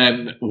 And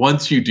then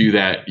once you do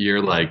that,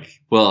 you're like,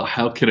 well,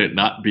 how can it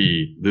not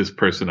be this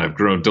person I've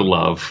grown to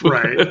love?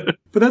 Right.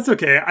 But that's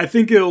okay. I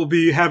think it'll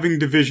be having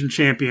division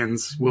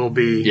champions will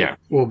be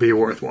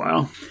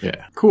worthwhile.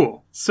 Yeah.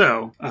 Cool.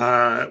 So,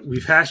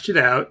 we've hashed it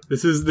out.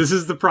 This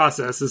is the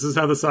process. This is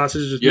how the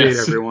sausage is made,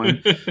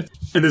 everyone.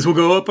 And this will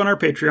go up on our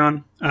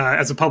Patreon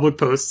as a public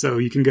post, so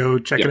you can go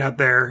check it out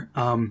there.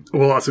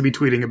 We'll also be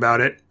tweeting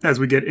about it as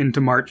we get into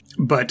March.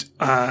 But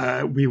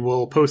we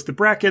will post the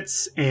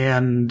brackets,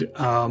 and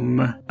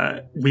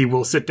we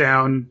will sit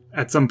down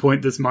at some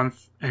point this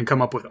month and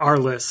come up with our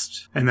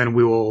list, and then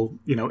we will,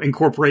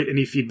 incorporate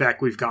any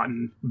feedback we've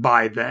gotten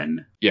by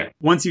then. Yeah.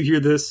 Once you hear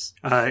this,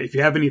 if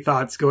you have any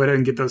thoughts, go ahead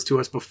and get those to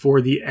us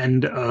before the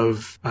end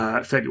of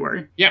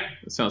February. Yeah,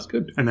 that sounds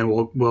good. And then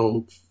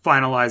we'll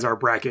finalize our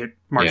bracket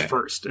March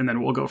 1st, and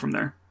then we'll go from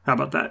there. How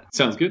about that?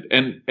 Sounds good.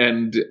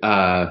 And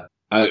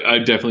I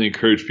definitely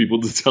encourage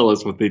people to tell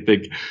us what they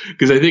think,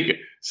 because I think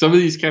some of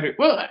these categories,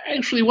 well,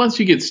 actually, once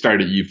you get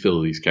started, you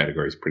fill these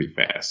categories pretty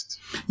fast.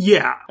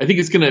 Yeah. I think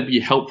it's going to be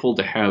helpful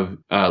to have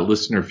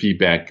listener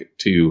feedback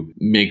to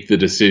make the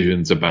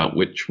decisions about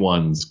which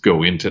ones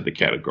go into the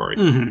category.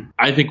 Mm-hmm.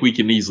 I think we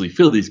can easily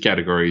fill these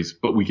categories,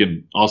 but we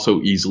can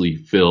also easily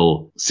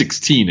fill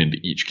 16 into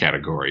each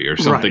category or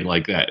something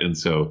like that. And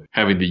so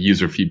having the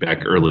user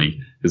feedback early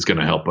is going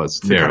to help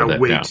us narrow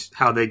that down.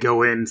 How they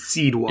go in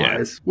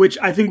seed-wise, which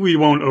I think we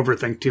won't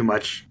overthink too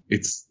much.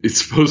 It's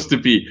supposed to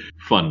be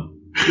fun.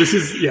 This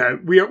is,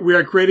 we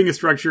are creating a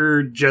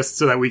structure just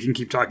so that we can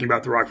keep talking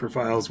about the Rockford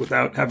Files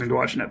without having to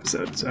watch an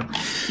episode. So,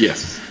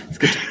 yes. It's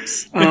good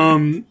times.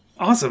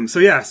 Awesome.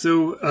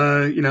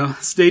 So,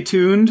 stay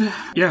tuned.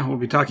 Yeah, we'll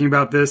be talking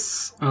about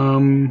this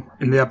in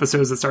the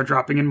episodes that start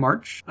dropping in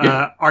March.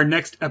 Our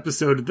next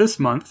episode this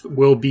month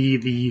will be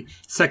the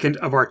second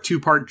of our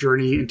 2-part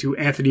journey into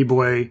Anthony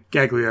Boy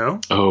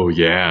Gaglio. Oh,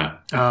 yeah.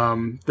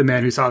 The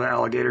Man Who Saw the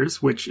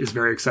Alligators, which is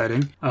very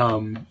exciting.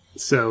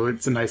 So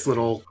it's a nice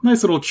little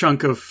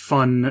chunk of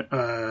fun,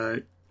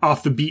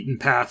 off the beaten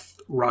path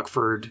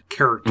Rockford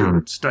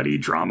character study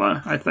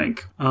drama, I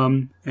think.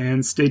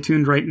 And stay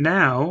tuned right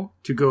now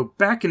to go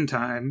back in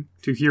time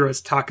to hear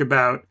us talk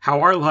about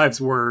how our lives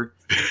were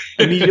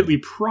immediately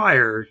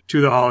prior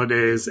to the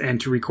holidays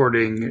and to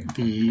recording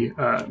the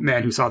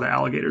Man Who Saw the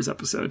Alligators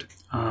episode.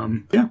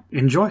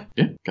 Enjoy.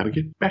 Yeah, gotta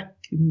get back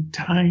in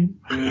time.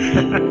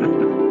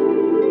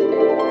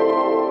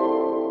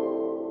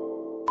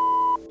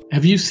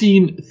 Have you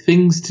seen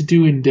Things to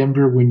Do in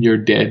Denver When You're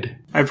Dead?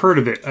 I've heard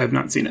of it. I have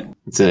not seen it.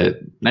 It's a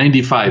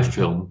 95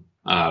 film,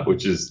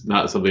 which is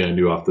not something I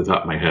knew off the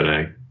top of my head.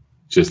 I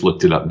just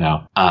looked it up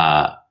now.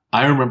 I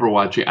remember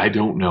watching. I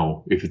don't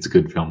know if it's a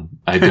good film.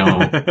 I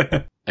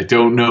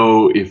don't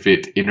know if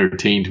it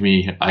entertained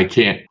me. I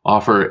can't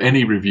offer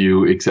any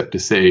review except to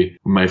say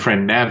when my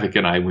friend Navik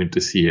and I went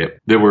to see it,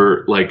 there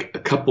were like a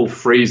couple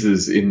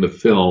phrases in the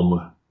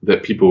film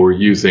that people were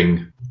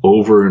using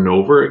over and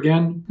over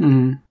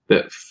again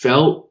that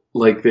felt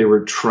like they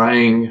were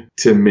trying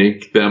to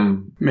make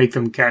them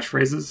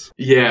catchphrases.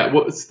 Yeah.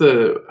 What's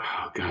the?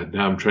 Oh God!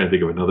 Now I'm trying to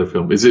think of another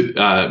film. Is it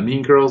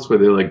Mean Girls, where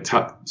they're like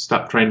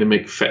stop trying to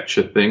make fetch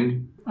a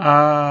thing?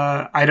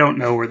 I don't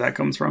know where that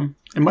comes from.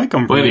 It might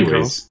come from Mean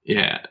Girls.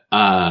 Yeah.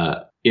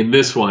 In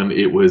this one,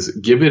 it was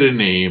give it a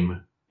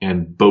name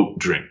and boat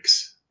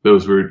drinks.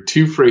 Those were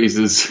 2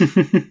 phrases.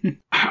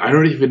 I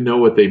don't even know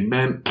what they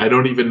meant. I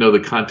don't even know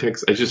the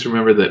context. I just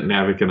remember that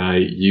Navik and I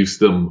used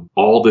them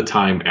all the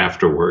time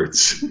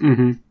afterwards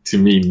to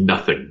mean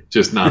nothing.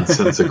 Just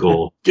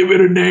nonsensical. Give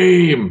it a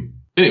name.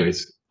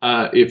 Anyways,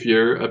 if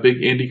you're a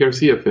big Andy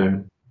Garcia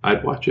fan,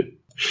 I'd watch it.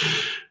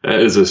 That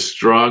is a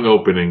strong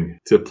opening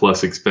to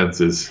Plus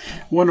Expenses.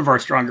 One of our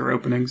stronger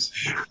openings.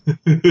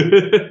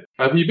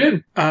 How have you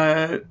been?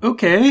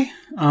 Okay.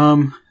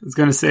 I was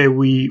going to say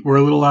we're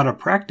a little out of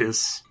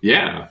practice.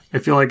 Yeah. I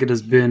feel like it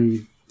has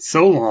been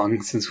so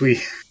long since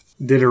we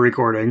did a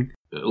recording.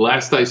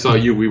 Last I saw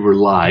you, we were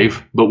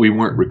live, but we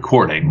weren't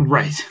recording.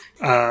 Right.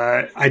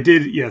 I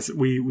did, yes.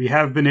 We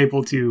have been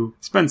able to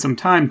spend some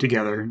time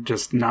together,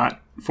 just not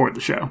for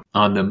the show.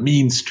 On the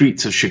mean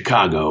streets of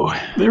Chicago.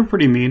 They're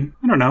pretty mean.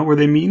 I don't know. Were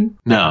they mean?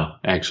 No,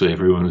 actually,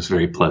 everyone was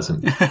very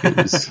pleasant.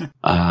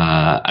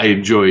 I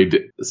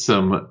enjoyed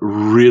some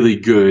really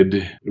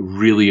good,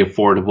 really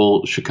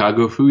affordable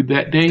Chicago food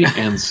that day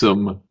and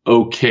some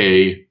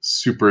okay,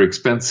 super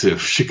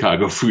expensive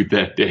Chicago food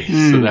that day.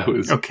 So that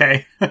was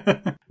okay.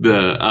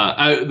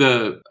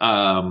 The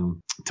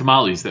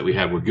tamales that we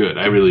had were good.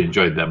 I really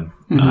enjoyed them.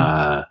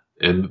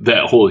 And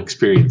that whole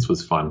experience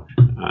was fun.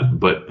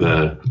 But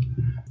the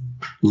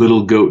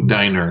Little Goat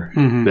Diner,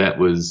 it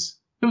was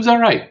all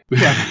right.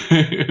 Yeah.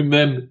 and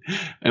then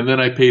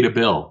I paid a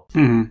bill.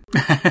 I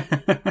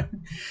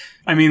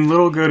mean,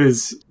 Little Goat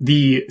is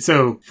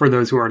so for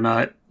those who are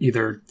not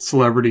either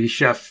celebrity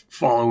chef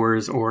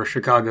followers or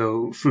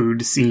Chicago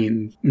food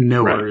scene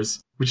knowers.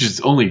 Right. Which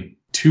is only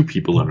two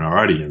people in our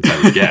audience,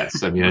 I would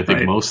guess. I mean, I think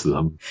Right. most of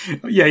them.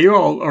 Yeah, you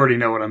all already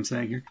know what I'm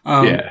saying here.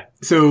 Yeah.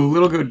 So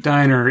Little Goat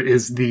Diner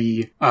is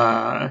the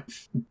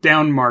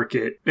down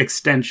market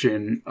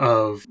extension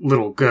of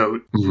Little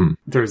Goat. Mhm.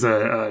 There's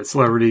a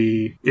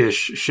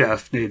celebrity-ish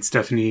chef named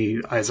Stephanie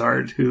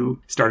Izard who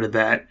started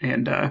that,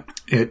 and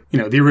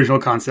the original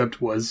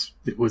concept was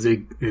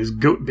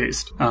goat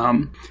based.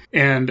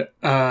 And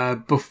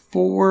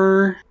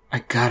before. I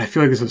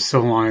feel like this was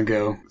so long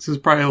ago. This was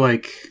probably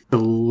like the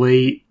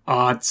late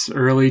aughts,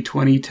 early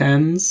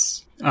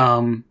 2010s.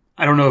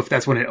 I don't know if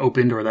that's when it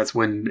opened or that's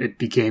when it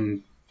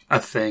became a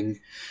thing.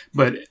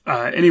 But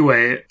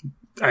anyway,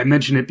 I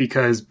mention it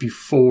because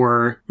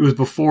before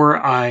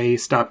I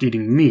stopped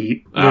eating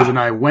meat, Liz and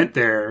I went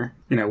there.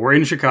 We're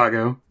in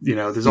Chicago.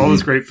 There's all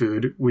this great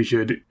food. We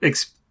should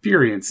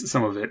experience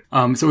some of it.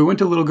 So we went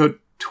to Little Goat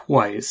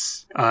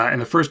twice, and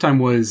the first time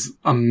was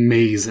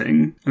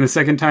amazing, and the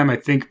second time, I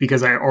think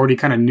because I already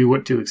kind of knew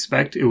what to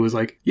expect, it was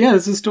like, yeah,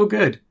 this is still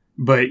good.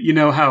 But you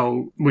know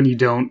how when you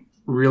don't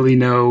really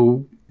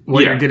know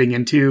what you're getting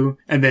into,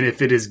 and then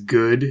if it is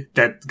good,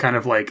 that kind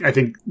of like, I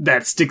think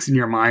that sticks in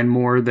your mind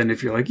more than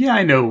if you're like, yeah,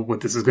 I know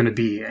what this is going to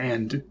be,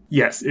 and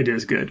yes, it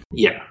is good.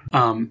 Yeah.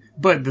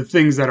 But the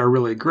things that are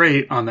really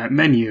great on that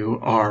menu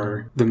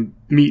are the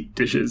meat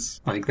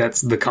dishes. Like,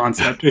 that's the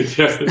concept. So it's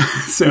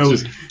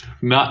just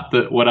not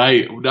what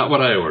I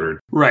ordered.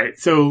 Right.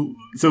 So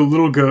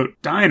Little Goat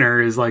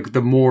Diner is like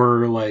the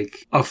more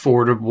like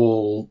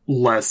affordable,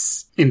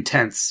 less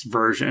intense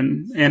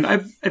version. And I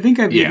think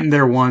I've eaten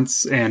there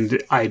once,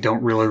 and I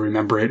don't really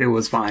remember it. It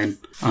was fine.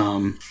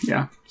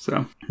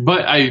 So.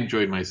 But I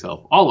enjoyed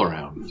myself all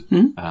around.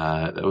 Mm-hmm.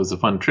 That was a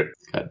fun trip.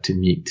 Got to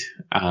meet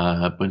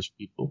a bunch of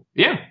people.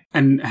 Yeah.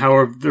 And how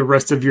have the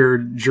rest of your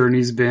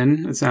journeys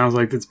been? It sounds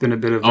like it's been a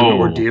bit of an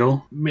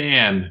ordeal.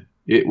 Man,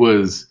 it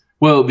was...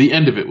 Well, the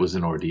end of it was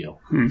an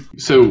ordeal.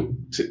 So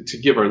to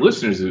give our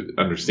listeners an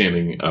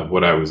understanding of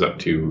what I was up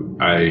to,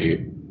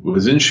 I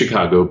was in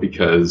Chicago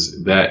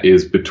because that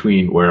is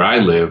between where I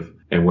live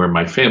and where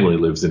my family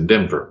lives in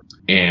Denver.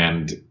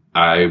 And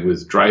I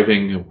was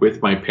driving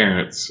with my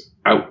parents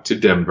out to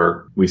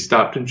Denver. We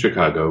stopped in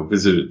Chicago,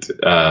 visited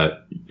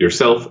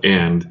yourself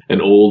and an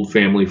old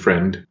family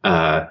friend,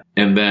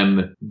 and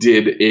then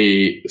did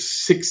a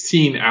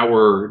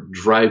 16-hour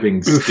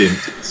driving stint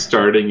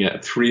starting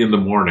at 3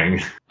 a.m.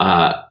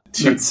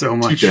 That's so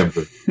much. To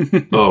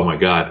Denver. Oh my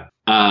God.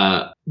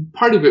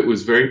 Part of it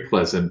was very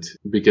pleasant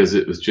because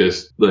it was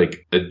just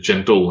like a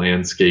gentle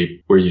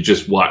landscape where you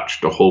just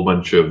watched a whole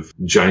bunch of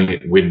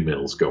giant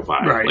windmills go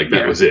by. Right, like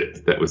that was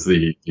it. That was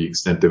the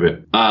extent of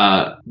it.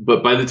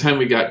 But by the time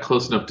we got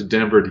close enough to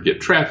Denver to get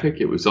traffic,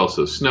 it was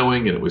also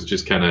snowing, and it was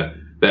just kind of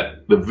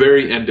the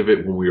very end of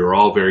it when we were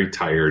all very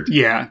tired.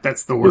 Yeah,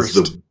 that's the worst.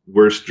 Was the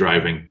worst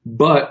driving.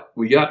 But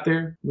we got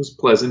there. It was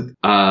pleasant.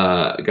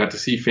 Got to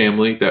see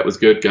family. That was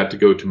good. Got to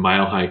go to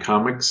Mile High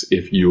Comics.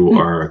 If you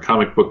are a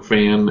comic book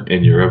fan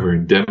and you're ever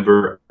in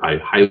Denver, I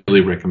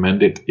highly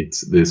recommend it.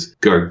 It's this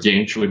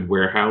gargantuan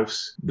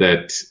warehouse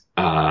that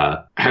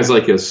has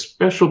like a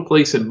special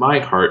place in my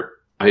heart.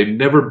 I had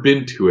never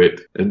been to it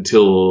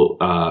until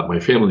my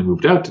family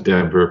moved out to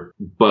Denver,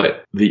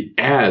 but the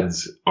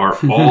ads are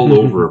all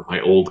over my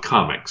old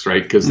comics,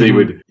 right? Because they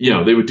would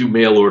do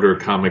mail order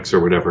comics or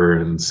whatever.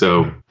 And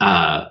so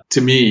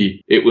to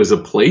me, it was a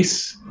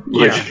place.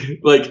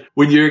 Like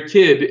when you're a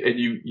kid and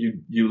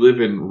you live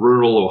in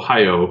rural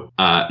Ohio,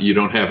 you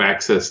don't have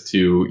access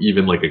to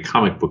even like a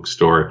comic book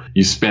store.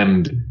 You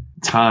spend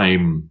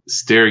time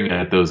staring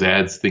at those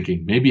ads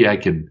thinking, maybe I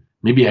can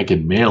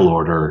mail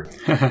order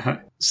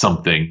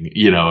something,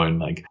 and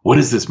like, what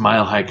is this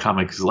Mile High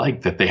Comics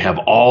like that they have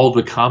all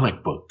the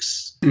comic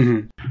books?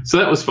 So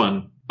that was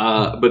fun.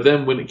 But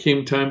then when it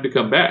came time to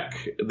come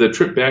back, the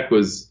trip back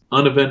was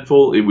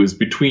uneventful. It was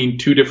between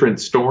two different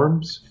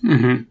storms,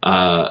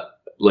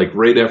 like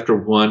right after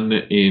one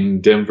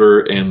in Denver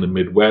and the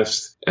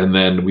Midwest. And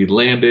then we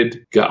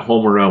landed, got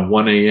home around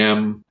 1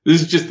 a.m.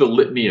 This is just the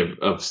litany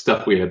of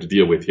stuff we had to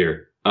deal with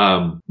here.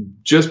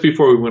 Just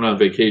before we went on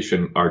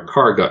vacation, our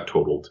car got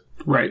totaled.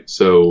 Right.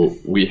 So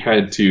we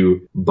had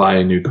to buy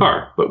a new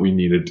car, but we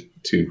needed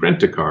to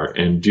rent a car.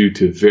 And due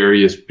to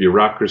various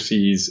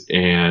bureaucracies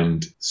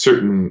and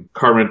certain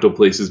car rental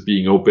places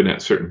being open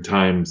at certain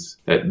times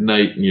at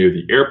night near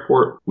the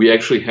airport, we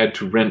actually had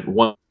to rent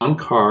one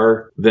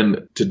car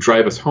then to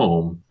drive us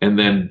home, and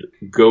then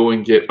go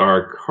and get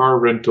our car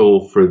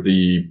rental for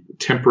the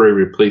temporary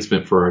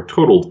replacement for our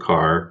totaled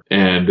car,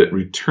 and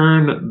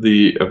return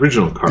the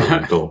original car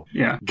rental.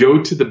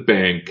 Go to the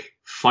bank,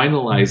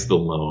 finalize the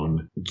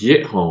loan,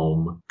 get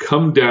home,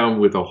 come down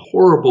with a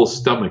horrible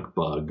stomach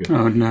bug.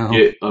 Oh no.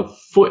 Get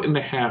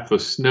 1.5 feet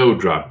of snow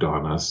dropped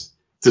on us.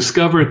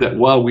 Discovered that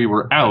while we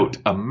were out,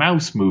 a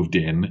mouse moved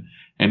in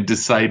and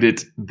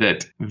decided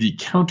that the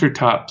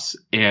countertops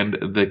and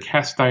the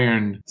cast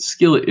iron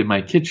skillet in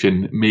my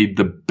kitchen made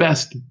the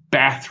best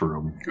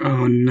bathroom.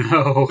 Oh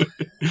no.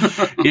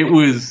 It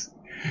was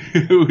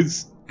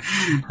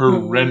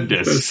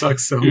horrendous. That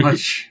sucks so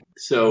much.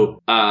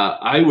 So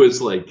I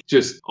was like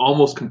just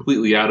almost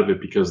completely out of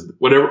it because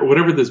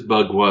whatever this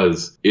bug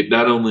was, it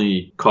not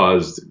only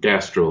caused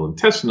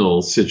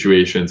gastrointestinal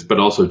situations, but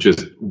also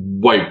just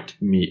wiped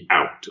me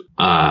out.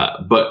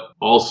 But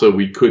also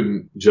we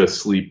couldn't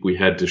just sleep. We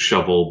had to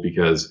shovel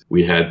because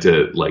we had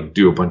to like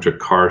do a bunch of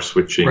car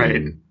switching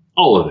and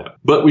all of that.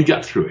 But we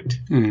got through it,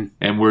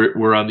 and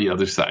we're on the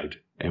other side,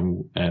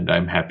 and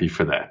I'm happy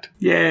for that.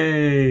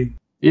 Yay!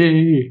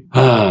 Yay!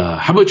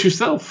 How about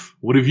yourself?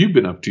 What have you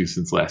been up to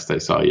since last I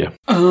saw you?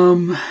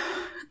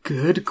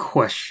 Good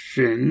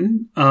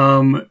question.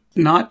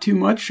 Not too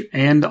much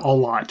and a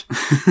lot.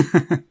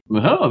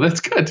 Oh,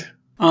 that's good.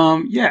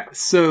 Yeah.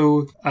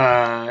 So,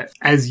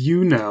 as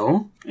you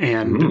know,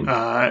 and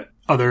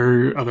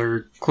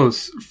other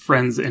close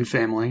friends and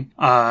family,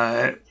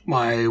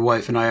 my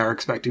wife and I are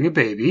expecting a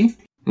baby.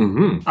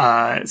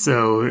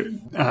 So,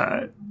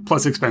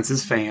 Plus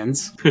Expenses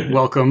fans,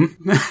 welcome.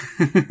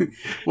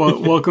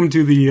 Well, welcome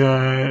to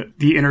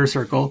the inner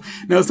circle.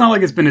 No, it's not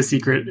like it's been a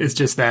secret. It's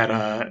just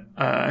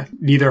that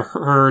neither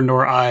her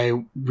nor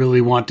I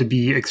really want to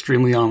be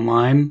extremely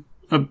online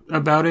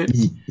about it.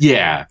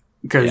 Yeah.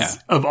 Because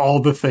of all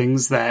the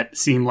things that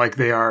seem like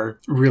they are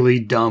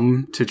really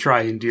dumb to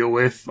try and deal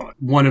with,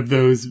 one of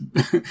those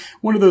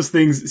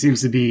things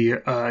seems to be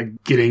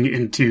getting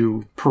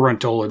into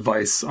parental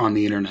advice on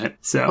the internet.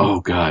 So, oh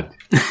God,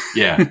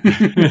 yeah.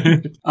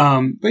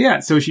 But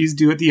yeah, so she's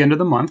due at the end of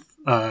the month,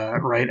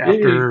 right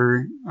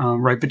after,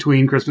 right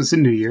between Christmas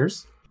and New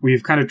Year's.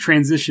 We've kind of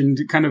transitioned,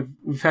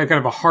 we've had kind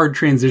of a hard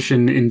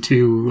transition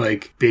into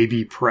like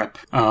baby prep.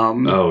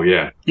 Oh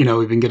yeah. You know,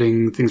 we've been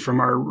getting things from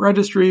our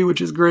registry,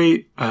 which is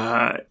great.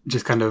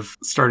 Just kind of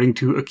starting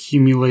to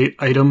accumulate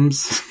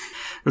items.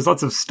 There's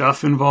lots of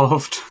stuff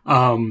involved.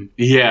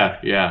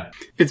 Yeah.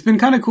 It's been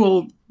kind of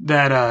cool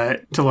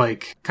that, to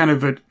like kind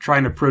of try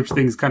and approach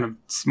things kind of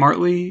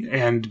smartly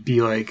and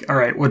be like, all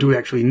right, what do we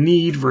actually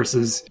need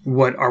versus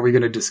what are we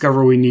going to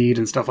discover we need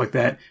and stuff like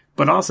that.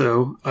 But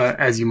also,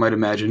 as you might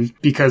imagine,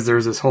 because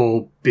there's this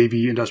whole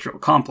baby industrial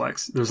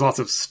complex, there's lots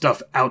of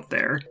stuff out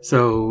there.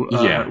 So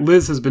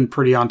Liz has been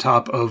pretty on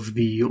top of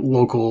the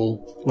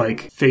local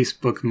like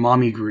Facebook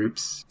mommy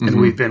groups, and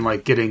we've been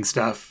like getting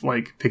stuff,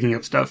 like picking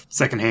up stuff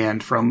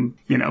secondhand from,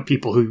 you know,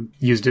 people who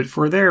used it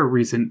for their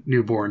recent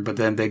newborn, but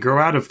then they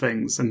grow out of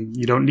things and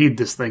you don't need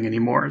this thing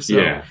anymore. So,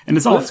 and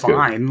it's all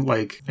fine. Good.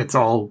 Like it's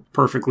all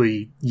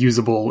perfectly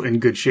usable in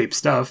good shape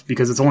stuff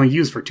because it's only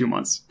used for 2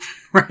 months.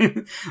 Right?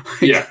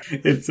 Like,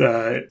 it's,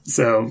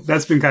 so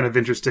that's been kind of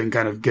interesting,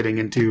 kind of getting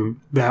into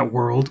that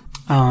world.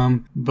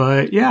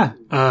 But yeah,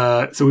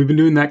 so we've been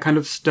doing that kind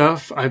of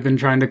stuff. I've been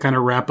trying to kind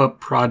of wrap up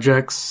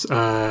projects,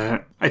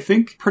 I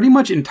think pretty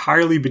much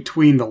entirely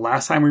between the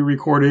last time we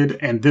recorded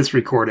and this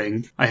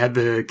recording. I had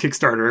the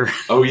Kickstarter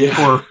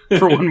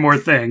for One More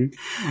Thing.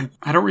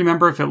 I don't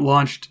remember if it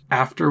launched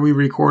after we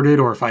recorded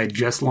or if I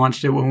just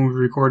launched it when we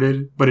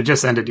recorded, but it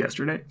just ended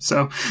yesterday.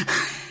 So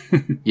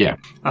yeah.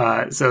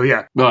 So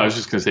yeah. Well, I was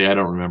just gonna say I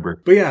don't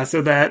remember. But yeah,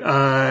 so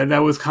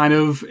that was kind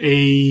of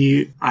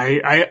I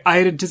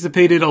had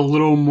anticipated a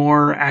little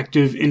more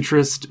active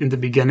interest in the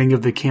beginning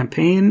of the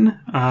campaign.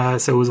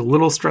 So it was a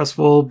little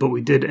stressful, but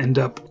we did end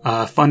up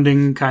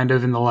funding kind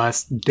of in the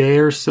last day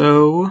or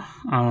so,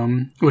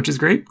 which is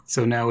great.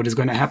 So now it is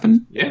going to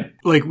happen. Yeah.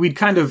 Like we'd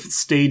kind of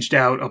staged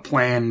out a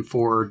plan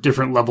for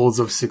different levels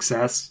of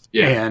success.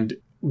 Yeah. And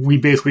we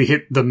basically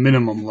hit the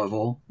minimum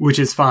level, which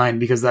is fine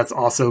because that's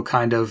also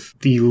kind of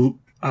the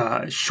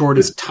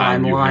shortest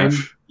timeline.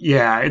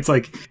 Yeah, it's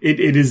like it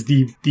is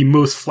the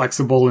most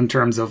flexible in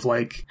terms of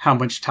like how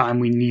much time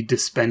we need to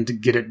spend to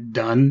get it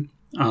done.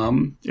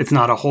 It's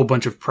not a whole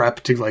bunch of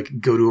prep to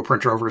like go to a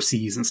printer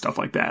overseas and stuff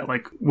like that,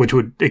 like which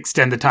would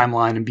extend the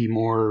timeline and be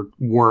more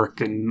work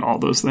and all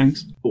those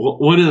things.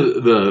 One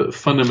of the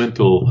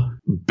fundamental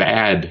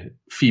bad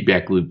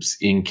feedback loops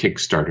in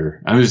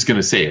Kickstarter, I'm just going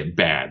to say it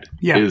bad,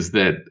 is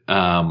that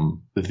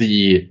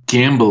the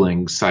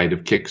gambling side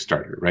of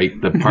Kickstarter, right?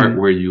 The part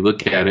where you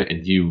look at it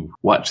and you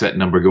watch that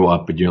number go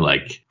up and you're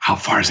like, how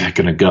far is that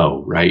going to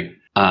go, right?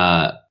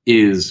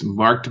 Is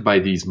marked by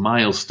these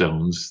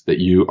milestones that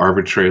you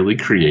arbitrarily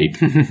create.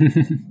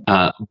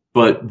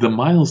 But the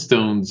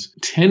milestones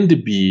tend to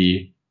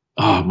be,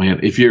 oh man,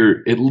 if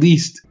you're at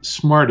least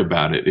smart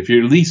about it, if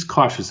you're at least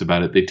cautious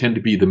about it, they tend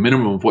to be the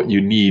minimum of what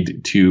you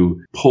need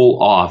to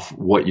pull off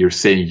what you're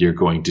saying you're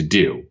going to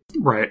do.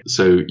 Right.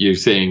 So you're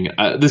saying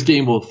this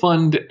game will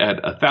fund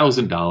at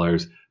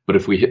 $1,000. But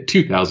if we hit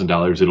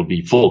 $2,000, it'll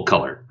be full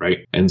color, right?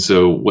 And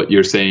so what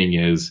you're saying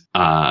is,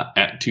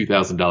 at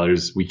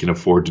 $2,000, we can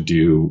afford to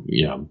do,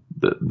 you know,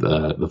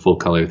 the full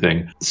color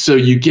thing. So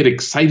you get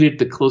excited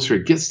the closer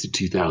it gets to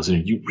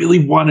 2,000. You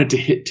really wanted to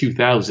hit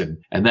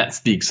 2,000, and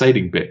that's the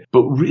exciting bit.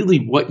 But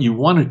really, what you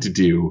wanted to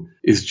do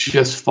is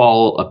just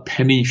fall a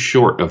penny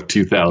short of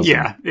 2,000.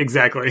 Yeah,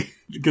 exactly.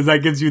 Because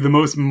that gives you the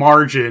most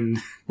margin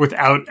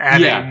without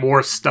adding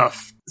more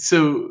stuff.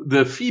 So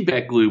the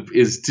feedback loop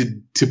is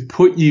to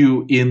put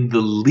you in the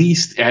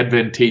least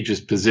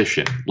advantageous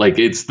position. Like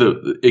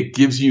it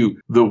gives you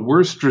the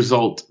worst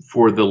result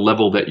for the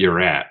level that you're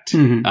at,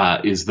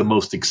 is the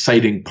most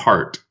exciting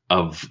part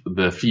of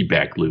the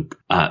feedback loop,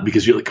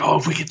 because you're like, oh,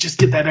 if we could just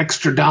get that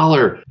extra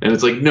 $1, and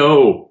it's like,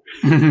 no.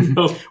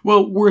 No.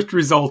 Well, worst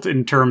result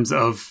in terms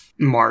of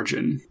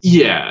margin.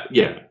 Yeah.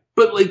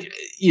 But like,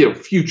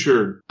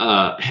 future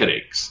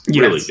headaches,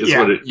 yes, really, is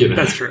what it,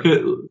 that's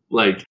true.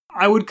 Like,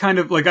 I've kind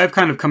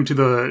of come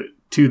to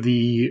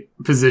the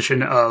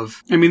position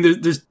of, I mean,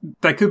 there's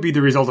that could be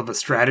the result of a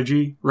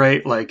strategy,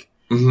 right? Like,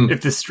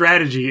 if the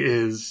strategy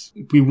is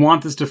we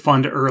want this to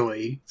fund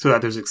early so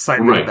that there's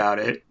excitement about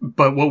it,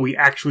 but what we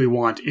actually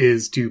want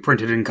is to print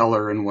it in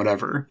color and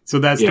whatever. So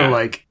that's the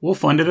like, we'll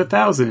fund it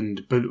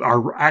 1,000, but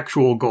our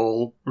actual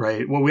goal,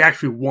 right? What we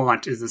actually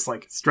want is this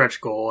like stretch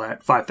goal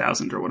at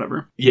 5,000 or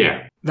whatever.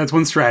 Yeah. That's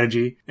one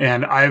strategy.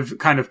 And I've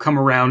kind of come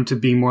around to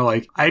being more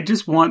like, I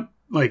want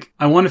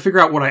to figure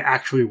out what I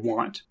actually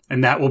want,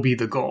 and that will be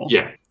the goal.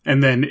 Yeah.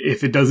 And then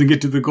if it doesn't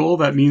get to the goal,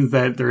 that means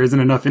that there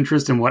isn't enough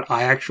interest in what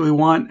I actually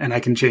want, and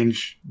I can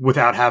change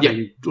without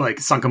having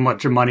like sunk a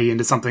bunch of money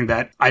into something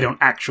that I don't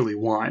actually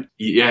want.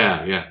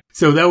 Yeah.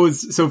 So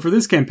for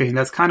this campaign,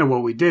 that's kind of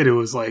what we did. It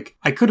was like,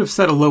 I could have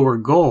set a lower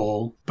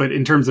goal, but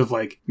in terms of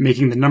like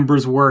making the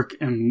numbers work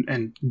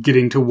and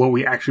getting to what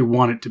we actually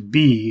want it to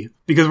be,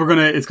 because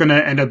it's going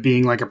to end up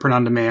being like a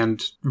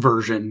print-on-demand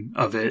version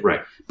of it.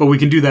 Right. But we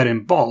can do that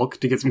in bulk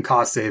to get some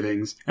cost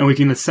savings, and we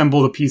can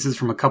assemble the pieces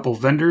from a couple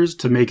vendors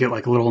to make it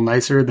like a little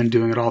nicer than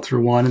doing it all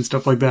through one and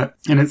stuff like that.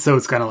 And it's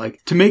kind of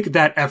like, to make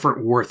that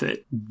effort worth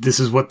it,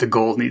 this is what the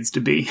goal needs to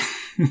be.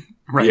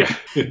 Right.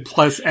 Yeah.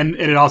 Plus, and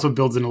it also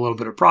builds in a little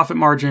bit of profit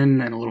margin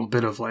and a little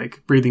bit of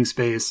like breathing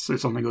space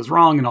if something goes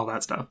wrong and all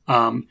that stuff.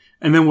 And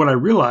then what I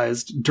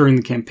realized during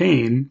the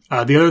campaign,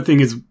 the other thing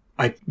is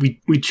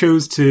we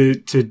chose to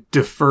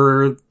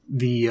defer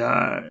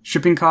the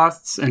shipping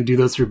costs and do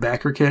those through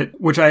BackerKit,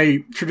 which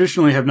I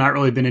traditionally have not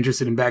really been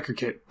interested in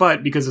BackerKit,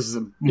 but because this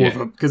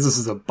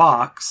is a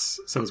box,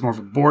 so it's more of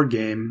a board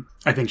game,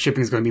 I think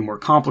shipping is going to be more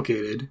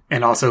complicated,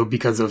 and also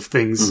because of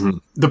things,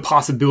 the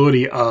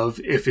possibility of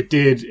if it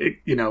did,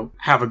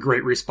 have a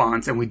great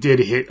response and we did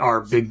hit our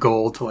big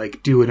goal to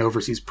like do an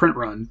overseas print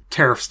run,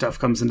 tariff stuff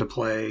comes into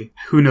play.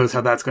 Who knows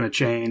how that's going to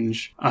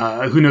change?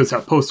 Who knows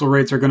how postal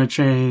rates are going to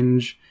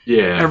change?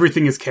 Yeah.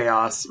 Everything is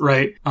chaos,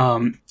 right?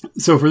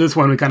 So for this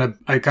one,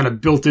 I kind of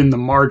built in the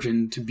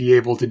margin to be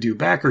able to do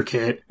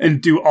BackerKit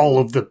and do all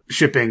of the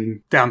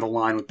shipping down the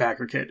line with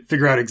BackerKit.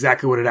 Figure out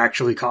exactly what it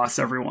actually costs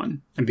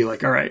everyone and be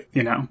like, all right,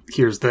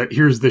 here's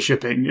the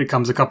shipping. It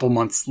comes a couple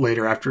months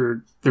later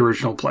after the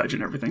original pledge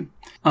and everything.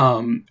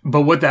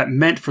 But what that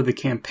meant for the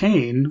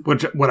campaign,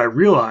 what I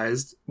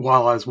realized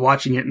while I was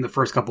watching it in the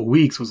first couple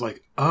weeks was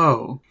like,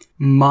 oh,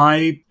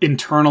 my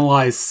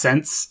internalized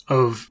sense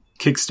of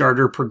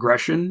Kickstarter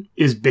progression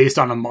is based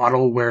on a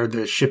model where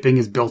the shipping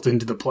is built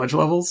into the pledge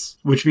levels,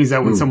 which means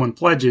that when someone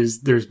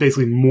pledges, there's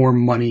basically more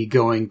money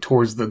going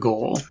towards the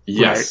goal.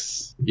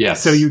 Yes. Right?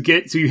 Yes. So you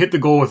hit the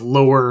goal with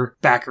lower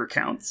backer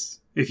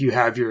counts if you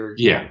have your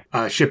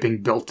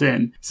shipping built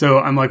in. So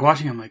I'm like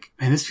watching, I'm like,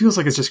 man, this feels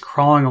like it's just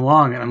crawling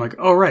along. And I'm like,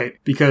 oh, right.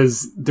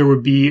 Because there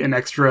would be an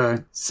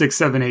extra $6,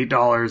 $7,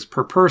 $8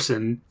 per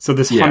person. So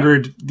these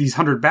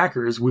 100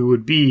 backers, we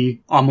would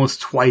be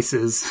almost twice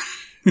as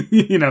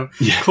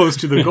close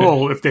to the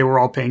goal if they were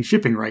all paying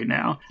shipping right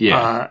now.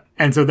 Yeah.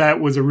 And so that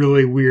was a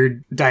really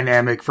weird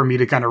dynamic for me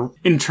to kind of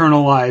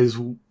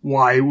internalize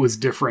why it was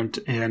different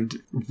and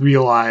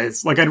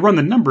realize, like, I'd run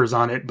the numbers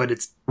on it, but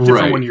it's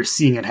different when you're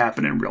seeing it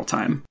happen in real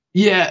time.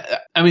 Yeah,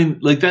 I mean,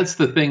 like, that's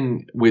the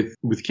thing with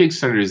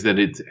Kickstarter is that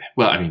it's,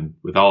 well, I mean,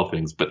 with all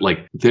things, but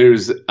like,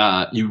 there's,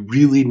 you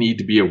really need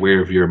to be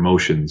aware of your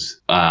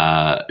emotions,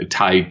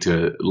 tied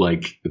to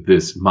like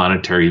this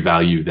monetary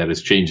value that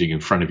is changing in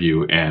front of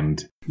you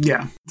and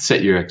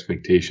set your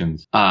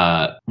expectations,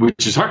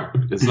 which is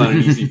hard. It's not an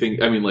easy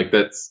thing. I mean, like,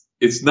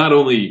 it's not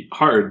only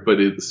hard, but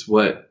it's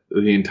what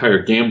the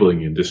entire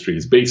gambling industry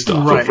is based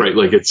off of, right?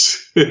 Like,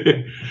 it's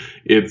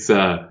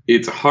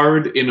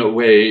hard in a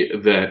way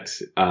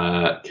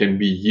that can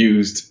be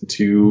used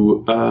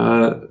to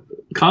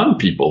con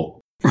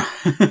people.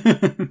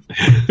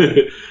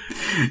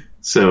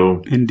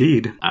 So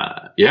indeed,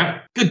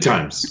 good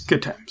times.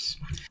 Good times.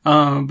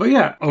 But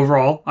yeah,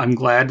 overall, I'm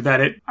glad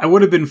that I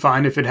would have been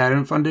fine if it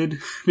hadn't funded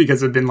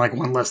because it'd been like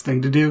one less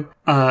thing to do.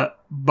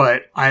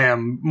 But I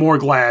am more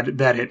glad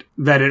that it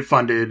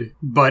funded,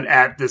 but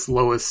at this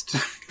lowest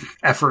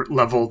effort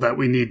level that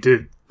we need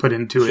to put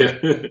into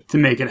it to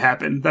make it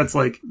happen. That's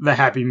like the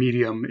happy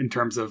medium in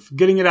terms of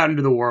getting it out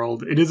into the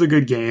world. It is a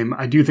good game.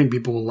 I do think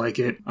people will like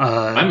it.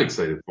 I'm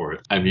excited for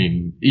it. I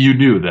mean, you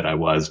knew that I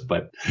was,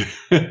 but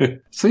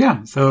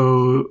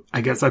so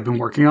I guess I've been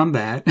working on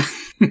that.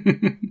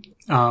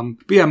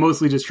 But yeah,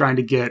 mostly just trying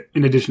to get,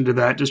 in addition to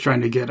that, just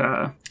trying to get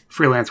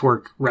freelance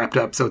work wrapped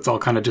up so it's all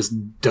kind of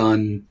just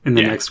done in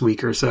the next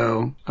week or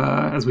so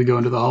as we go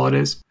into the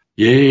holidays.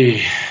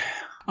 Yay.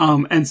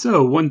 And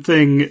so one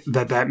thing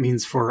that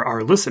means for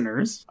our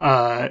listeners,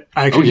 I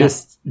actually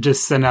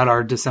just sent out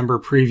our December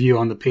preview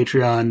on the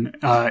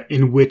Patreon,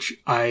 in which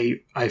I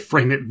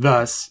frame it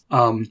thus.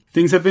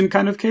 Things have been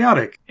kind of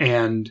chaotic,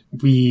 and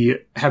we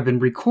have been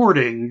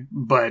recording,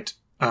 but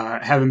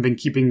haven't been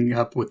keeping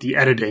up with the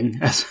editing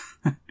as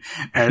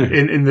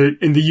in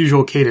the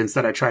usual cadence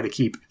that I try to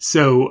keep.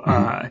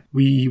 So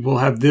we will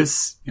have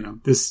this,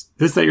 this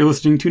that you're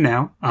listening to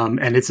now,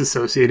 and its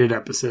associated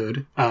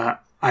episode.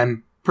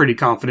 I'm pretty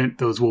confident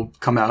those will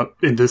come out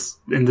in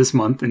this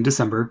month, in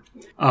December.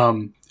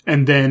 And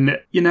then,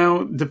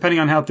 depending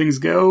on how things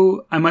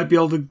go, I might be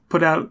able to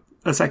put out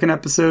a second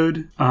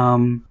episode,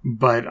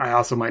 but I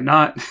also might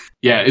not.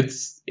 Yeah,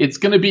 it's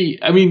going to be,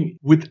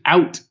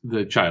 without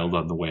the child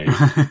on the way,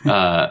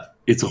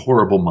 it's a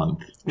horrible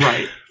month.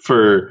 Right.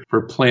 For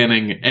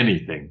planning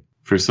anything.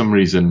 For some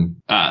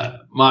reason,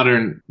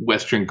 modern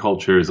Western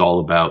culture is all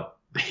about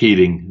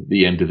hating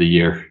the end of the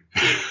year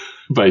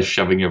by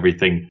shoving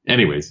everything.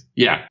 Anyways,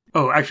 yeah.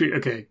 Oh, actually,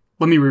 okay.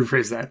 Let me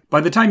rephrase that.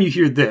 By the time you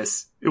hear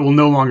this, it will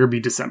no longer be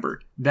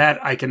December.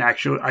 That I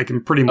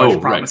can pretty much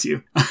promise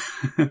you.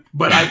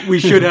 But I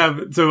should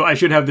have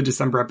the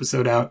December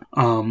episode out.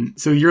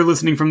 So you're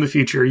listening from the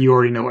future. You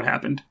already know what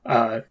happened.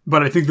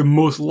 But I think the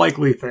most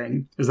likely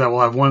thing is that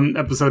we'll have one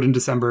episode in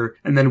December,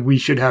 and then we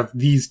should have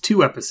these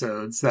 2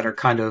 episodes that are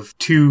kind of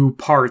 2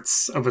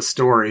 parts of a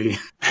story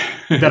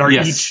that are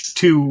each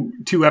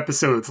two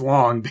episodes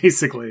long,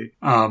 basically.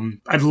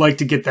 I'd like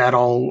to get that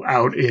all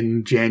out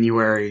in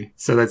January.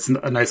 So that's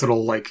a nice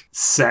little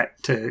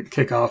set to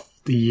kick off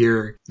the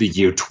year. The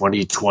year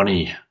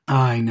 2020.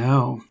 I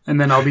know.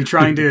 And then I'll be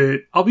trying to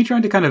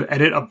kind of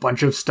edit a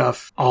bunch of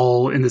stuff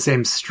all in the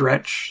same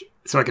stretch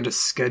so I can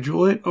just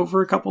schedule it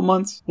over a couple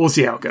months. We'll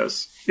see how it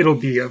goes. It'll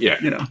be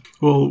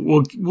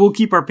we'll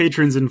keep our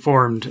patrons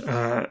informed,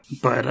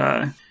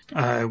 but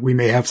we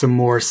may have some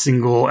more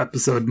single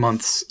episode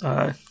months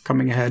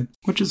coming ahead,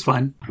 which is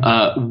fine.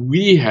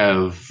 We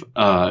have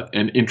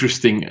an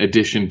interesting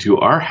addition to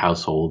our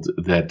household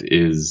that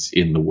is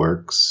in the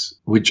works,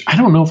 which I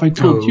don't know if I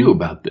told you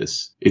about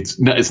this. It's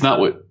not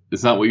what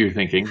you're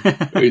thinking.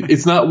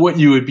 It's not what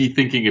you would be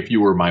thinking if you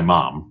were my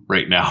mom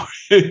right now.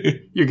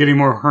 You're getting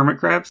more hermit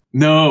crabs?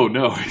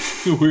 No.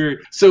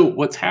 So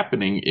what's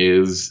happening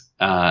is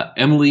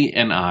Emily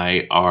and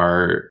I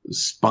are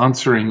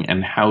sponsoring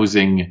and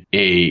housing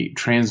a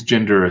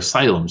transgender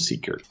asylum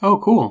seeker. Oh,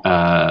 cool.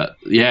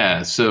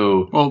 Yeah,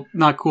 so... Well,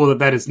 not cool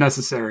that is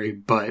necessary,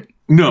 but...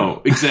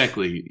 No,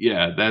 exactly.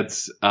 Yeah,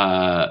 that's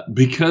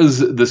because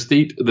the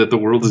state that the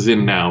world is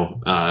in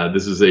now,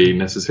 this is a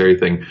necessary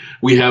thing.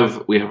 We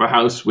have a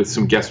house with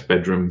some guest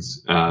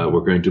bedrooms.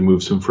 We're going to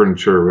move some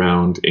furniture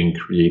around and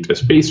create a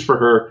space for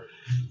her.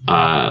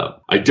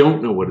 I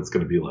don't know what it's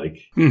going to be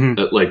like.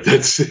 Mm-hmm.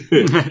 That's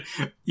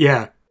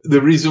yeah. The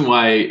reason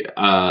why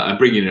I'm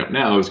bringing it up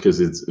now is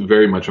because it's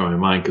very much on my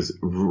mind. Because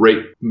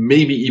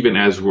maybe even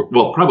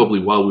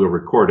probably while we were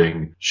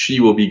recording, she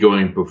will be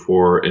going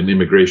before an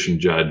immigration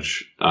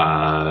judge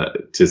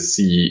to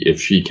see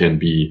if she can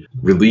be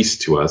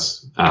released to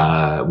us.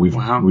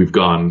 We've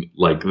gone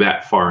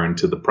that far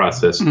into the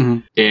process,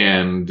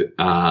 and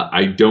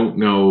I don't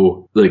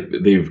know.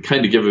 They've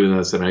kind of given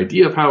us an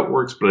idea of how it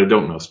works, but I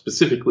don't know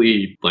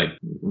specifically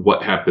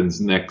what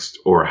happens next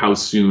or how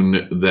soon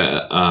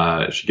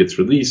that she gets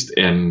released.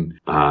 And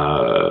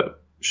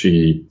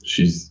she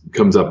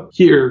comes up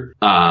here,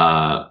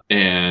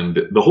 and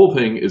the whole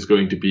thing is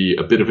going to be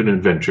a bit of an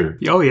adventure.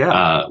 Oh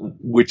yeah,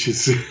 which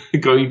is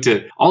going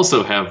to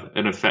also have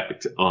an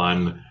effect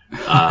on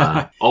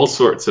all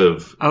sorts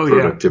of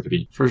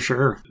productivity. Yeah, for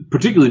sure.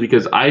 Particularly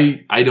because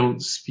I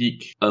don't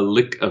speak a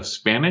lick of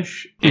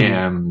Spanish,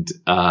 and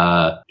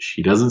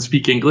she doesn't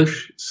speak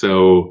English.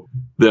 So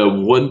the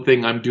one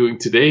thing I'm doing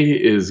today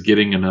is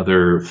getting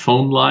another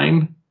phone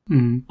line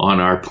on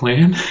our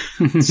plan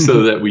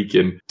so that we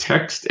can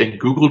text and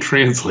Google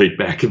Translate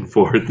back and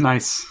forth.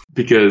 Nice.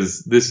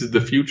 Because this is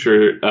the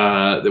future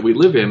that we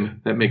live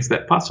in that makes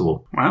that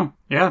possible. Wow.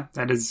 Yeah,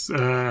 that is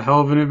a hell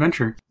of an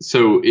adventure.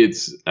 So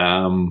it's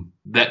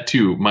that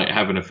too might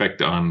have an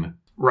effect on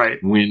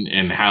when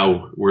and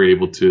how we're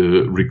able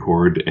to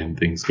record and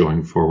things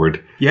going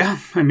forward. Yeah,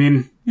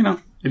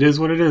 it is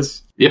what it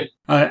is. Yep.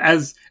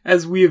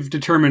 As we have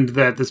determined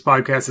that this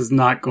podcast is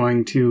not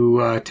going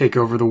to take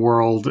over the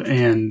world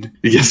and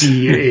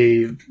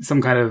be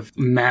some kind of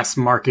mass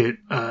market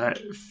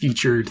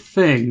featured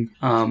thing,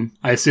 I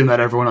assume that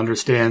everyone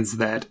understands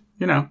that,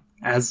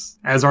 as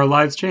our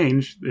lives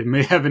change, it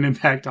may have an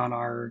impact on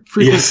our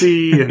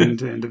frequency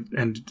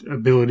and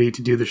ability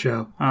to do the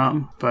show.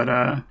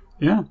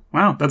 Yeah.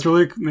 Wow. That's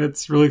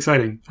really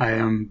exciting. I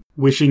am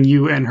wishing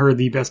you and her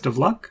the best of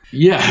luck.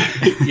 Yeah.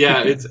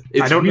 Yeah. It's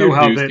I don't know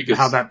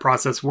how that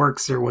process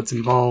works or what's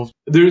involved.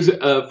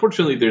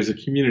 Fortunately, there's a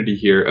community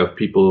here of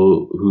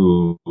people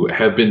who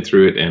have been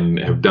through it and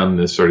have done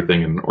this sort of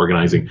thing and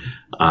organizing.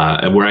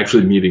 And we're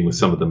actually meeting with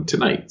some of them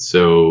tonight.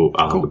 So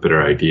I'll have a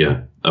better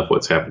idea of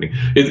what's happening.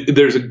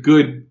 There's a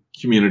good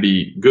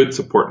community, good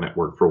support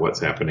network for what's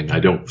happening. I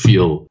don't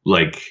feel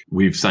like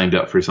we've signed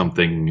up for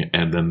something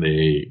and then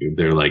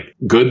they're like,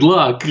 good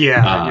luck.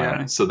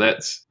 Yeah. So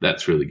that's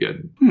really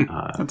good.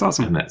 That's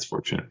awesome. And that's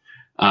fortunate.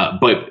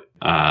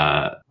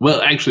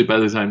 Well, actually, by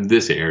the time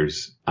this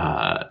airs,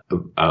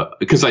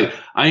 because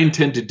I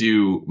intend to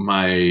do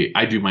my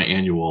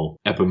annual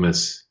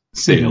Epimus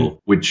sale,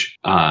 which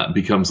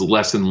becomes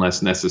less and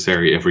less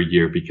necessary every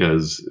year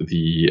because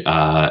the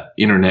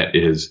internet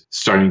is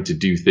starting to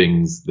do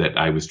things that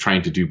I was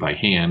trying to do by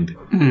hand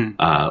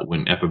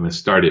when Epimus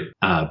started.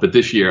 But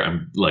this year,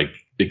 I'm like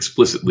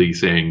explicitly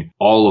saying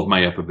all of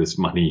my Epimus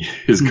money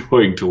is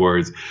going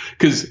towards,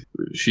 because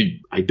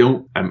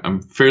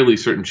I'm fairly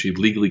certain she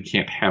legally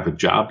can't have a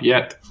job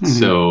yet.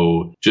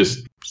 So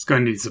just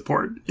going to need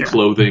support. Yeah.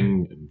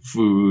 Clothing and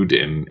food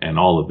and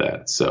all of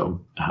that.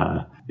 So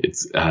I'm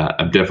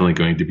definitely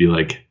going to be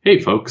like, hey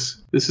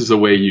folks, this is a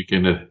way you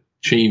can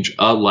change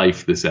a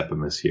life this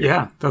Epimus here.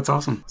 Yeah, that's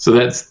awesome. So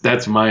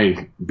that's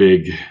my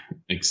big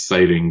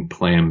exciting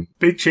plan.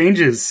 Big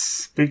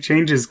changes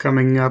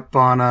coming up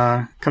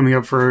for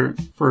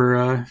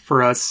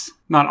us.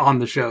 Not on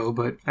the show,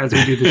 but as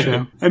we do the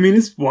show. I mean,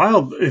 it's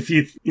wild if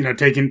you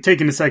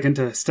taking a second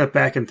to step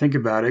back and think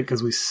about it,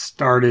 because we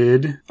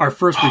started our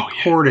first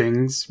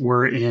recordings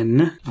were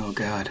in,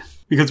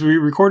 because we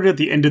recorded at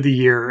the end of the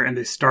year and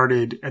they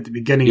started at the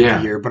beginning of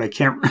the year, but I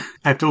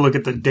have to look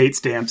at the date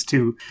stamps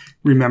to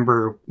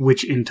remember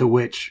which into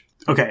which.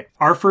 Okay.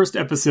 Our first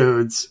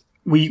episodes,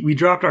 we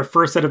dropped our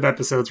first set of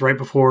episodes right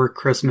before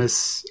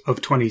Christmas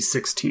of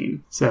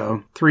 2016.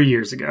 So 3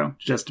 years ago,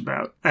 just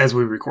about, as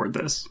we record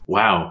this.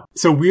 Wow.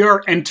 So we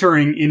are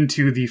entering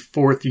into the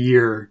 4th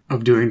year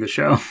of doing the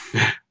show.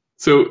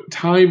 So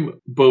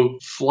time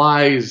both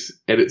flies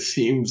and it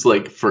seems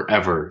like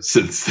forever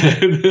since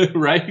then,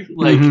 right?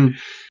 Like,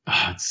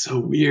 it's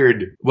so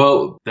weird.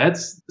 Well,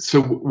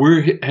 so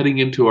we're heading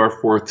into our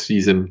 4th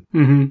season.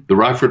 The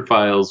Rockford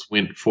Files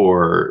went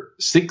for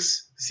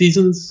 6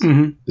 seasons.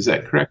 Is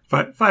that correct?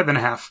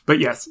 5.5, but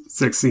yes,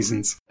 6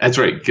 seasons. That's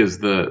right, because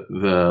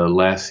the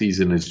last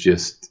season is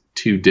just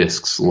 2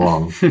 discs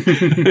long.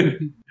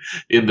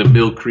 In the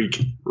Mill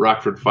Creek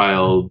Rockford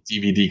File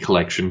DVD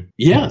collection.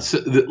 Yeah, so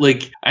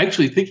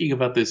actually thinking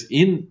about this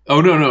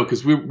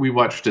because we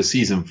watched a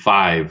season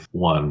 5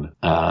 one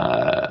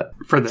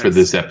for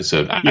this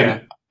episode.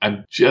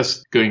 I'm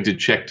just going to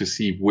check to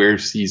see where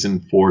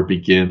season 4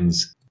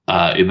 begins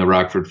in the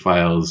Rockford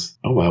Files.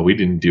 Oh wow, we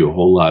didn't do a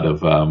whole lot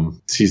of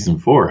season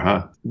 4,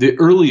 huh? The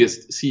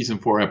earliest season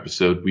 4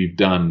 episode we've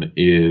done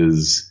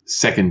is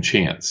Second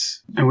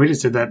Chance. And we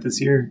just did that this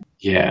year.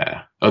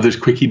 Yeah. Oh, there's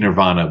Quickie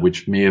Nirvana,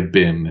 which may have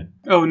been...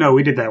 Oh, no,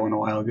 we did that one a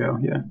while ago,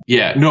 yeah.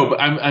 Yeah, no, but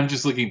I'm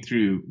just looking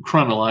through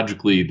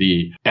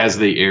chronologically as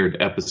they aired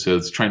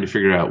episodes, trying to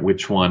figure out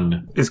which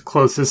one... is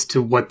closest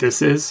to what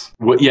this is?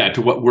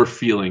 To what we're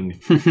feeling.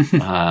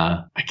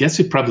 I guess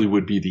it probably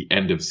would be the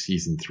end of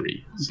season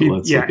 3. So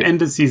let's look at...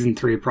 end of season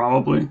 3,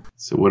 probably.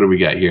 So what do we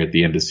got here at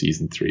the end of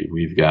season 3?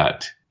 We've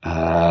got...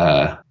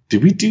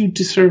 did we do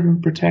Disserve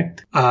and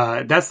Protect?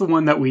 That's the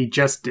one that we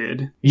just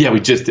did. Yeah, we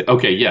just did.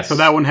 Okay, yes. So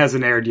that one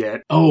hasn't aired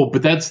yet. Oh,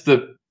 but that's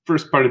the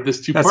first part of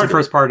this two-part. That's the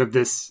first part of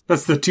this.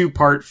 That's the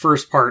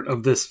first part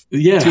of this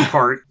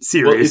 2-part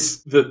series. Well,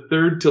 it's the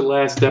third to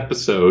last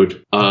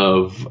episode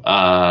of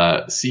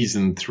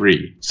season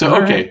 3. So,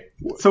 all okay. Right.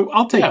 So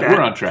I'll take that.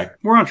 We're on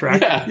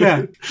track.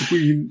 Yeah. If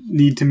we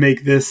need to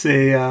make this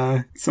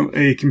a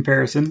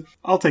comparison,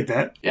 I'll take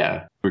that.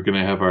 Yeah. We're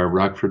going to have our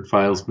Rockford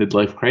Files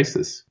midlife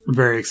crisis.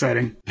 Very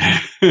exciting.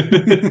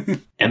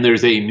 And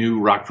there's a new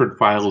Rockford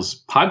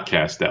Files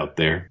podcast out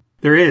there.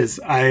 There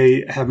is.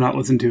 I have not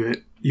listened to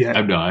it yet.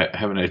 I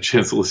haven't had a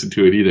chance to listen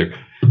to it either.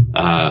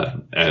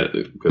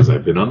 Because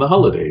I've been on the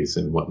holidays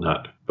and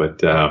whatnot. But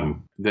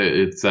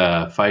it's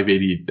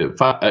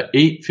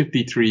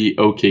 853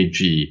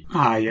 OKG.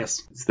 Ah,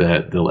 yes. It's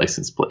the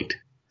license plate.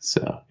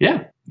 So, yeah,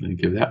 I'm going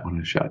to give that one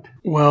a shot.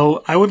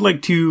 Well, I would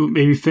like to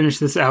maybe finish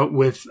this out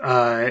with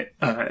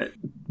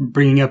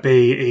bringing up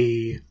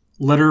a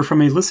letter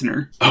from a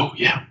listener. Oh,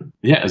 yeah.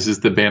 Yeah, is this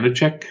the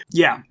Banachek?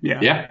 Yeah.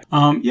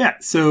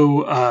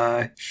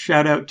 So,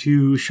 shout out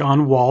to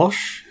Sean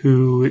Walsh,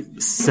 who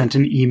sent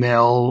an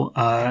email.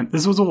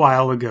 This was a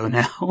while ago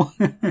now.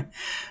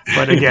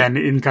 But again,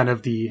 in kind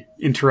of the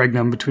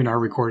interregnum between our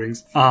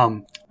recordings.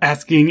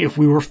 Asking if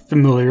we were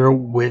familiar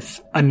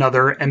with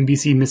another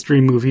NBC mystery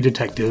movie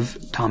detective,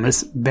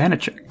 Thomas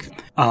Banachek.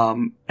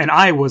 And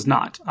I was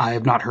not. I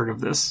have not heard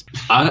of this.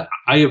 I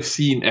have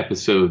seen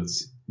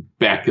episodes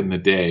back in the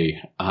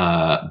day,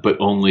 but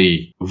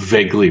only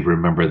vaguely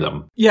remember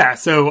them. Yeah,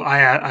 so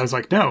I was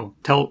like, no,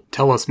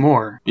 tell us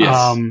more.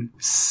 Yes.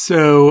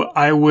 So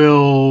I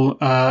will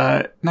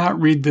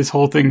not read this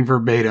whole thing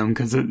verbatim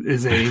because it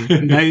is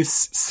a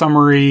nice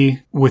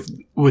summary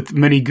with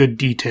many good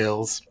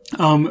details.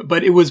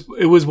 But it was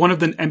one of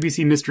the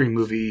NBC mystery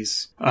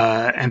movies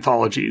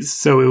anthologies.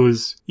 So it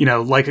was,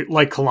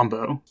 like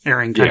Columbo,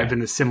 airing kind of in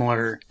the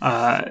similar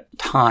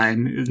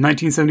time. It was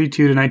 1972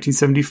 to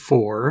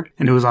 1974,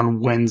 and it was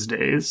on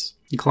Wednesdays.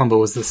 Columbo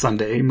was the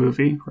Sunday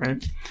movie,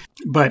 right?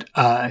 But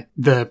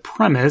the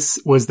premise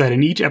was that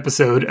in each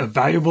episode, a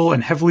valuable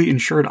and heavily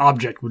insured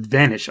object would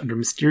vanish under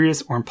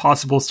mysterious or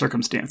impossible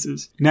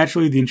circumstances.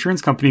 Naturally, the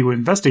insurance company would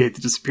investigate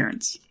the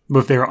disappearance. But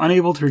if they were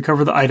unable to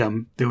recover the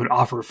item, they would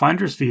offer a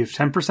finder's fee of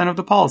 10% of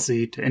the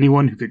policy to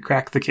anyone who could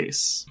crack the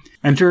case.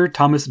 Enter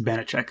Thomas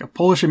Banachek, a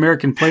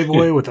Polish-American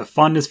playboy with a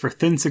fondness for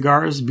thin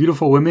cigars,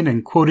 beautiful women,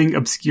 and quoting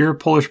obscure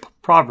Polish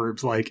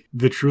proverbs like,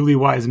 "The truly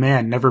wise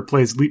man never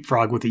plays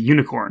leapfrog with a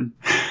unicorn."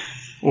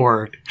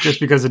 Or, just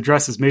because a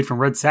dress is made from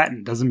red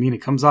satin doesn't mean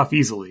it comes off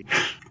easily.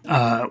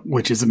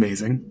 Which is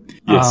amazing.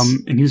 Yes.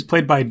 And he was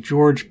played by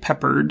George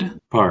Peppard.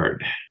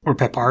 Pard. Or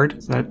Peppard,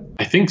 is that?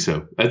 I think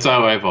so. That's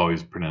how I've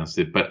always pronounced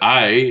it, but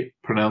I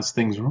pronounce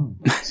things wrong,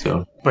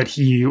 so. But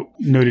he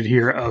noted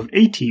here of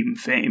A-Team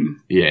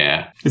fame.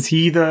 Yeah. Is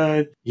he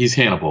He's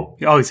Hannibal.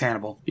 Oh, he's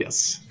Hannibal.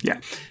 Yes. Yeah.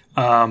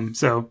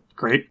 So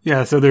great.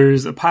 Yeah, so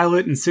there's a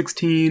pilot and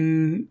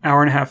 16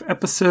 hour-and-a-half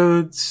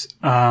episodes.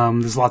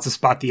 There's lots of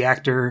spot the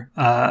actor,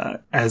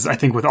 as I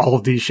think with all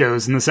of these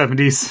shows in the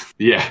 70s.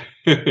 Yeah.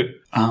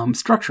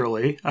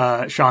 Structurally,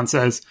 Sean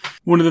says,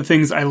 one of the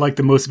things I liked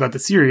the most about the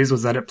series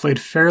was that it played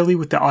fairly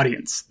with the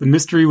audience. The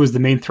mystery was the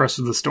main thrust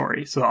of the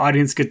story, so the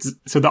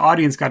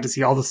audience got to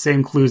see all the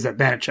same clues that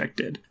Banachek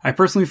did. I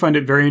personally find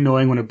it very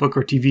annoying when a book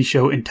or TV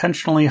show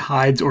intentionally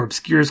hides or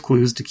obscures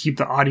clues to keep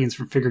the audience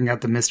from figuring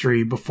out the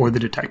mystery before the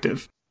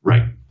detective.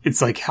 Right.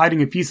 It's like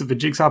hiding a piece of a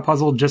jigsaw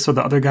puzzle just so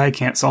the other guy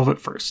can't solve it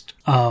first.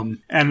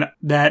 And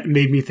that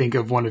made me think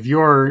of one of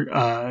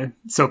your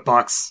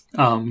soapbox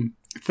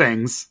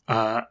things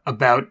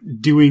about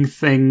doing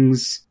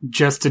things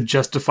just to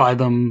justify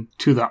them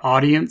to the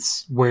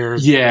audience, where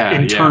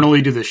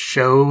internally to the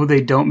show they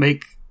don't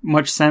make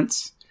much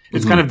sense.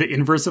 It's kind of the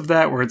inverse of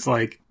that, where it's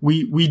like,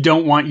 we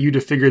don't want you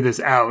to figure this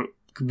out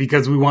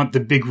because we want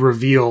the big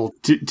reveal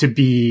to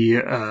be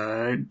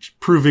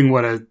proving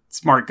what a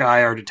smart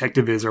guy our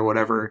detective is or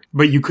whatever,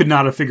 but you could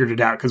not have figured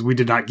it out because we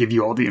did not give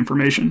you all the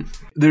information.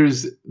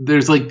 There's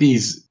like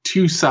these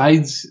two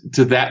sides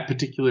to that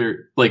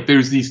particular, like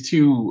there's these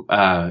two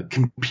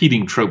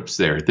competing tropes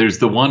there. There's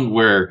the one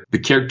where the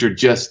character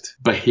just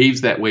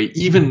behaves that way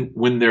even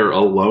when they're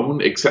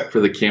alone, except for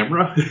the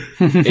camera.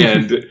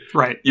 And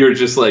right. You're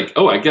just like,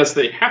 oh, I guess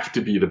they have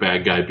to be the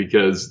bad guy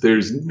because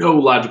there's no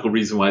logical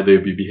reason why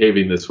they'd be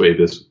behaving this way,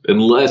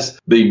 unless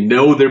they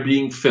know they're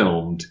being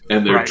filmed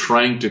and they're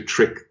trying to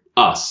trick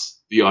us,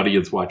 the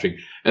audience watching.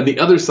 And the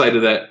other side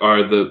of that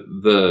are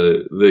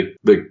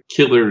the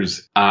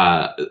killers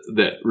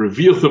that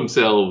reveal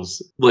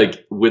themselves,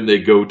 like when they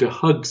go to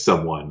hug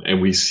someone and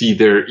we see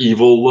their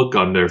evil look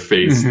on their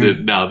face.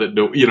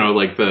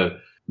 Like the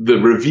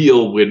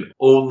reveal when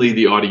only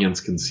the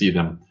audience can see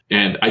them.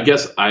 And I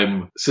guess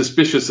I'm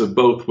suspicious of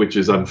both, which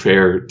is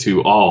unfair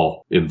to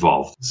all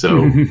involved.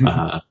 So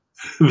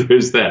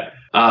there's that.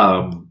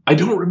 I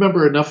don't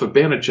remember enough of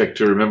Banachek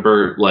to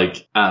remember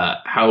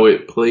how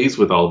it plays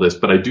with all this,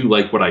 but I do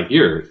like what I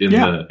hear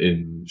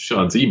in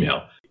Sean's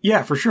email.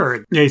 Yeah, for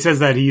sure. Yeah, he says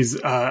that he was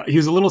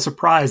a little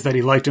surprised that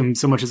he liked him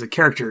so much as a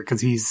character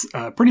because he's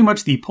pretty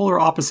much the polar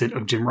opposite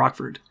of Jim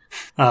Rockford.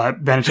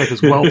 Banachek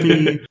is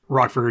wealthy.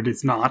 Rockford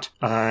is not.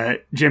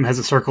 Jim has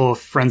a circle of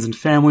friends and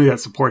family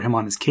that support him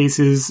on his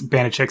cases.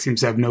 Banachek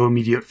seems to have no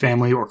immediate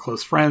family or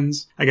close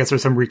friends. I guess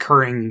there's some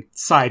recurring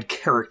side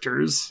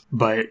characters,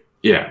 but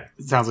yeah,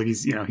 it sounds like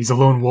he's a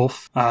lone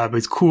wolf, but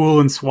he's cool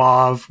and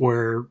suave,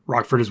 where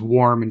Rockford is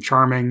warm and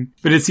charming.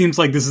 But it seems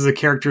like this is a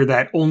character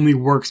that only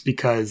works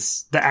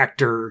because the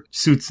actor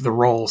suits the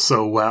role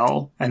so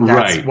well, and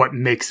that's what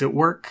makes it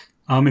work.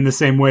 In the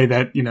same way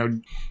that,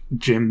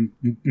 Jim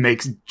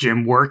makes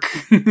Jim work.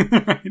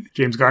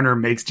 James Garner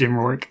makes Jim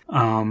work.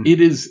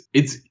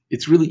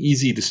 It's really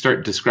easy to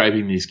start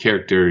describing these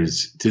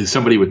characters to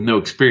somebody with no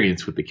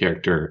experience with the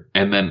character,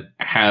 and then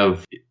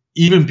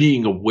even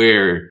being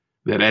aware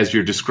that as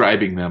you're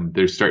describing them,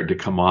 they're starting to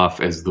come off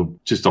as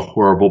just a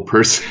horrible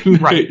person.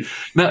 Right.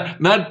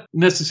 Not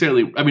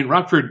necessarily. I mean,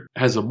 Rockford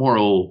has a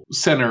moral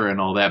center and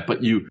all that, but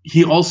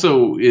he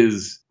also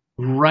is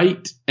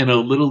right and a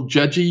little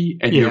judgy,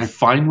 and you're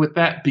fine with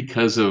that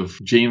because of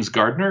James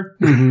Gardner,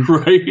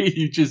 right?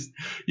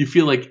 You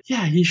feel like,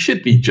 yeah, he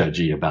should be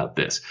judgy about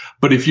this.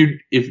 But if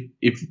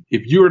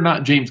you're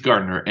not James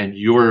Gardner and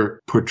you're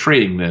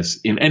portraying this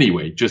in any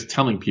way, just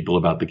telling people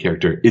about the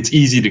character, it's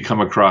easy to come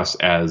across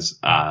as,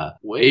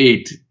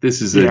 wait,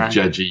 this is a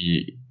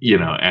judgy,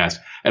 ass.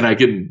 And I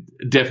can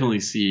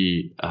definitely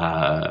see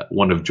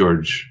one of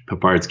George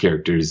Peppard's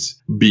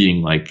characters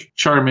being like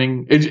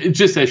charming. It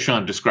just as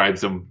Sean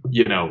describes them,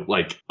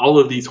 like all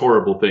of these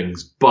horrible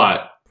things,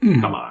 but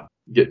come on.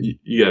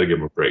 You got to give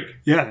him a break.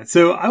 Yeah,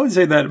 so I would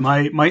say that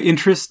my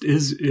interest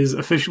is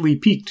officially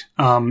peaked.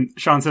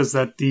 Sean says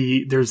that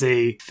there's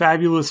a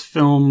Fabulous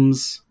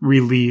Films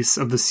release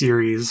of the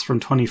series from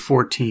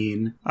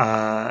 2014,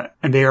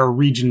 and they are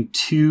Region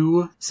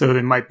 2, so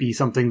it might be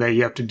something that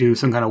you have to do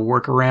some kind of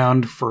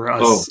workaround for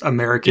us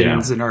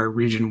Americans in our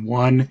Region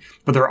 1,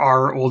 but there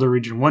are older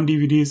Region 1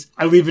 DVDs.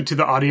 I leave it to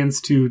the audience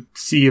to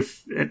see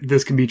if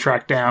this can be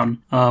tracked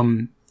down.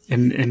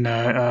 in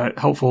a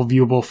helpful,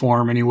 viewable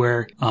form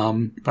anywhere.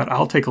 But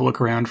I'll take a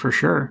look around for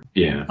sure.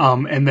 Yeah.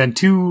 And then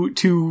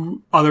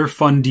two other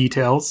fun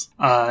details.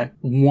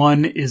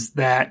 One is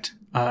that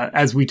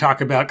as we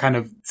talk about kind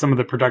of some of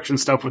the production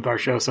stuff with our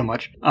show so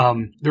much,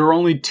 there are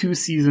only 2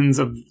 seasons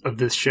of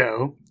this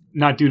show.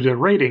 Not due to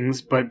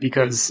ratings, but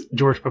because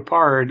George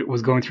Peppard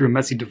was going through a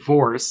messy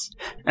divorce,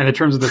 and the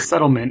terms of the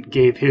settlement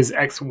gave his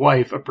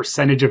ex-wife a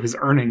percentage of his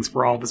earnings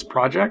for all of his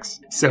projects.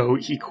 So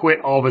he quit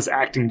all of his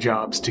acting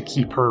jobs to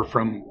keep her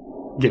from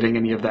getting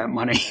any of that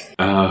money.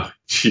 Oh,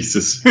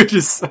 Jesus. Which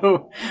is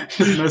so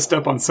just messed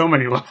up on so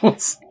many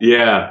levels.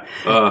 Yeah.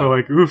 So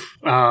like, oof.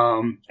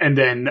 And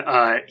then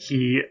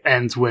he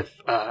ends with,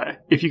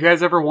 if you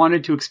guys ever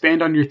wanted to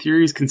expand on your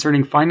theories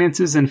concerning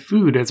finances and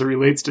food as it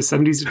relates to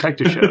 70s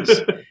detective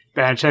shows,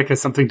 Banachek has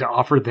something to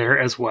offer there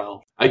as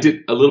well. I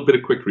did a little bit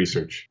of quick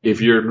research. If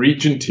you're in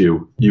Region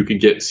 2, you can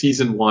get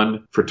Season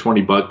 1 for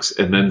 $20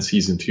 and then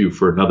Season 2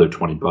 for another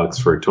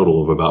 $20 for a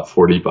total of about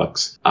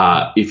 $40.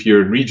 If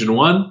you're in Region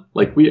 1,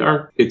 like we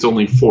are, it's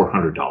only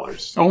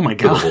 $400. Oh my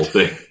God. For the whole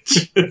thing.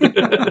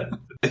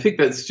 I think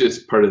that's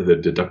just part of the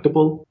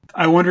deductible.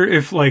 I wonder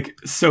if, like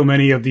so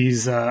many of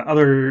these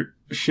other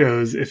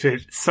shows, if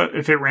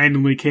it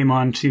randomly came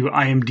on to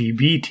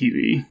IMDb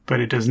TV, but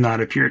it does not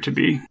appear to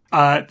be.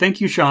 Thank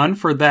you, Sean,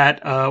 for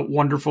that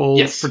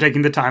wonderful, for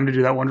taking the time to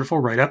do that wonderful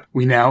write-up.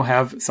 We now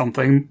have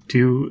something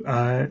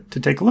to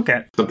take a look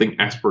at. Something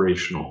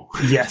aspirational.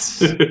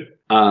 Yes.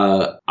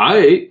 I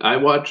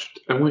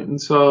went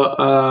and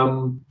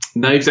saw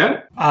Knives Out.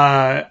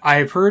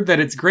 I've heard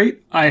that it's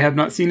great. I have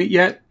not seen it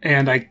yet,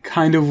 and I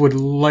kind of would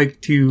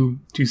like to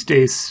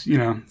stay,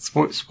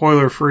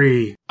 spoiler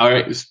free. All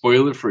right,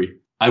 spoiler free.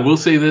 I will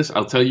say this.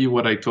 I'll tell you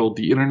what I told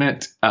the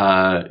internet.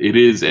 It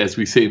is, as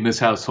we say in this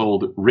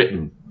household,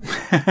 written.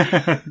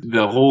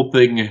 The whole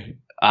thing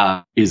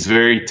is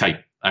very tight.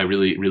 I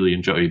really, really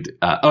enjoyed.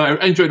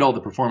 I enjoyed all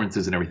the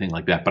performances and everything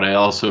like that. But I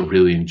also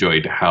really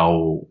enjoyed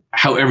how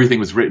everything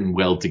was written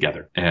well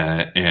together.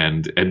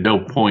 And at no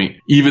point,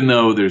 even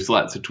though there's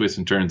lots of twists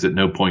and turns, at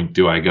no point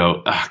do I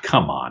go,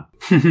 come on,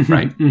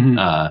 right?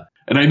 Mm-hmm.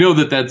 And I know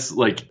that that's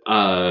like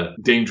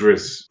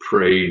dangerous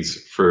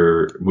praise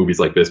for movies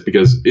like this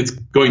because it's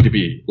going to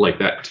be like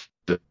that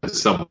to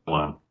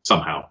someone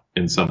somehow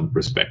in some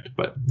respect.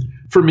 But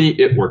for me,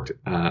 it worked.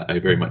 I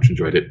very much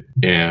enjoyed it.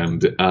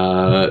 And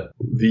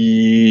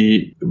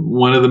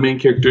one of the main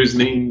characters'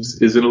 names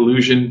is an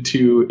allusion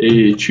to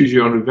a choose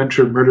your own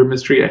adventure murder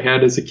mystery I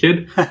had as a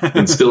kid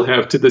and still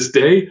have to this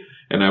day.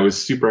 And I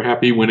was super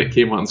happy when it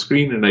came on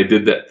screen. And I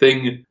did that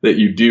thing that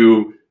you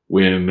do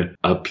when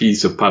a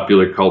piece of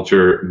popular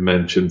culture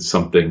mentions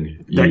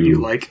something that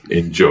you like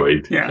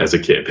enjoyed as a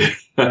kid.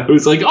 I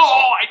was like, oh,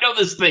 I know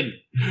this thing.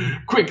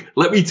 Quick,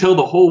 let me tell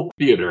the whole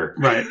theater.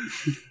 Right.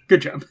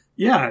 Good job.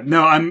 Yeah,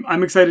 no,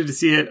 I'm excited to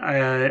see it.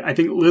 I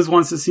think Liz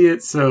wants to see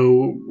it,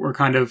 so we're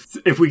kind of,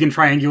 if we can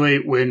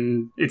triangulate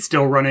when it's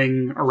still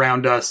running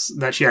around us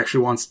that she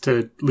actually wants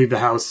to leave the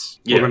house,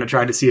 we're going to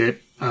try to see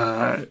it.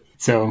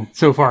 So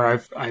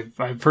far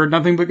I've heard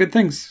nothing but good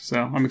things, so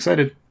I'm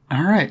excited.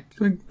 All right,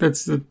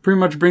 that's pretty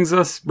much brings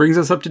us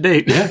up to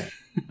date. Yeah,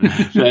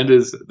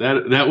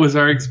 that was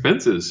our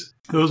expenses.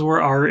 Those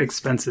were our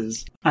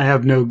expenses. I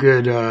have no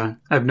good segue.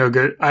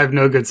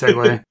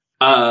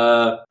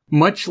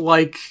 Much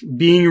like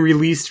being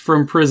released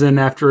from prison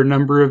after a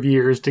number of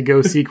years to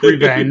go seek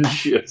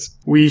revenge, yes.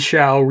 We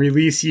shall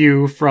release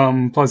you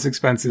from Plus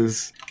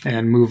Expenses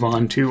and move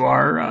on to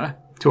our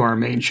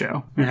main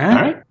show. All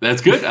right,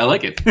 that's good. I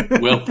like it.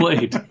 Well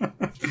played.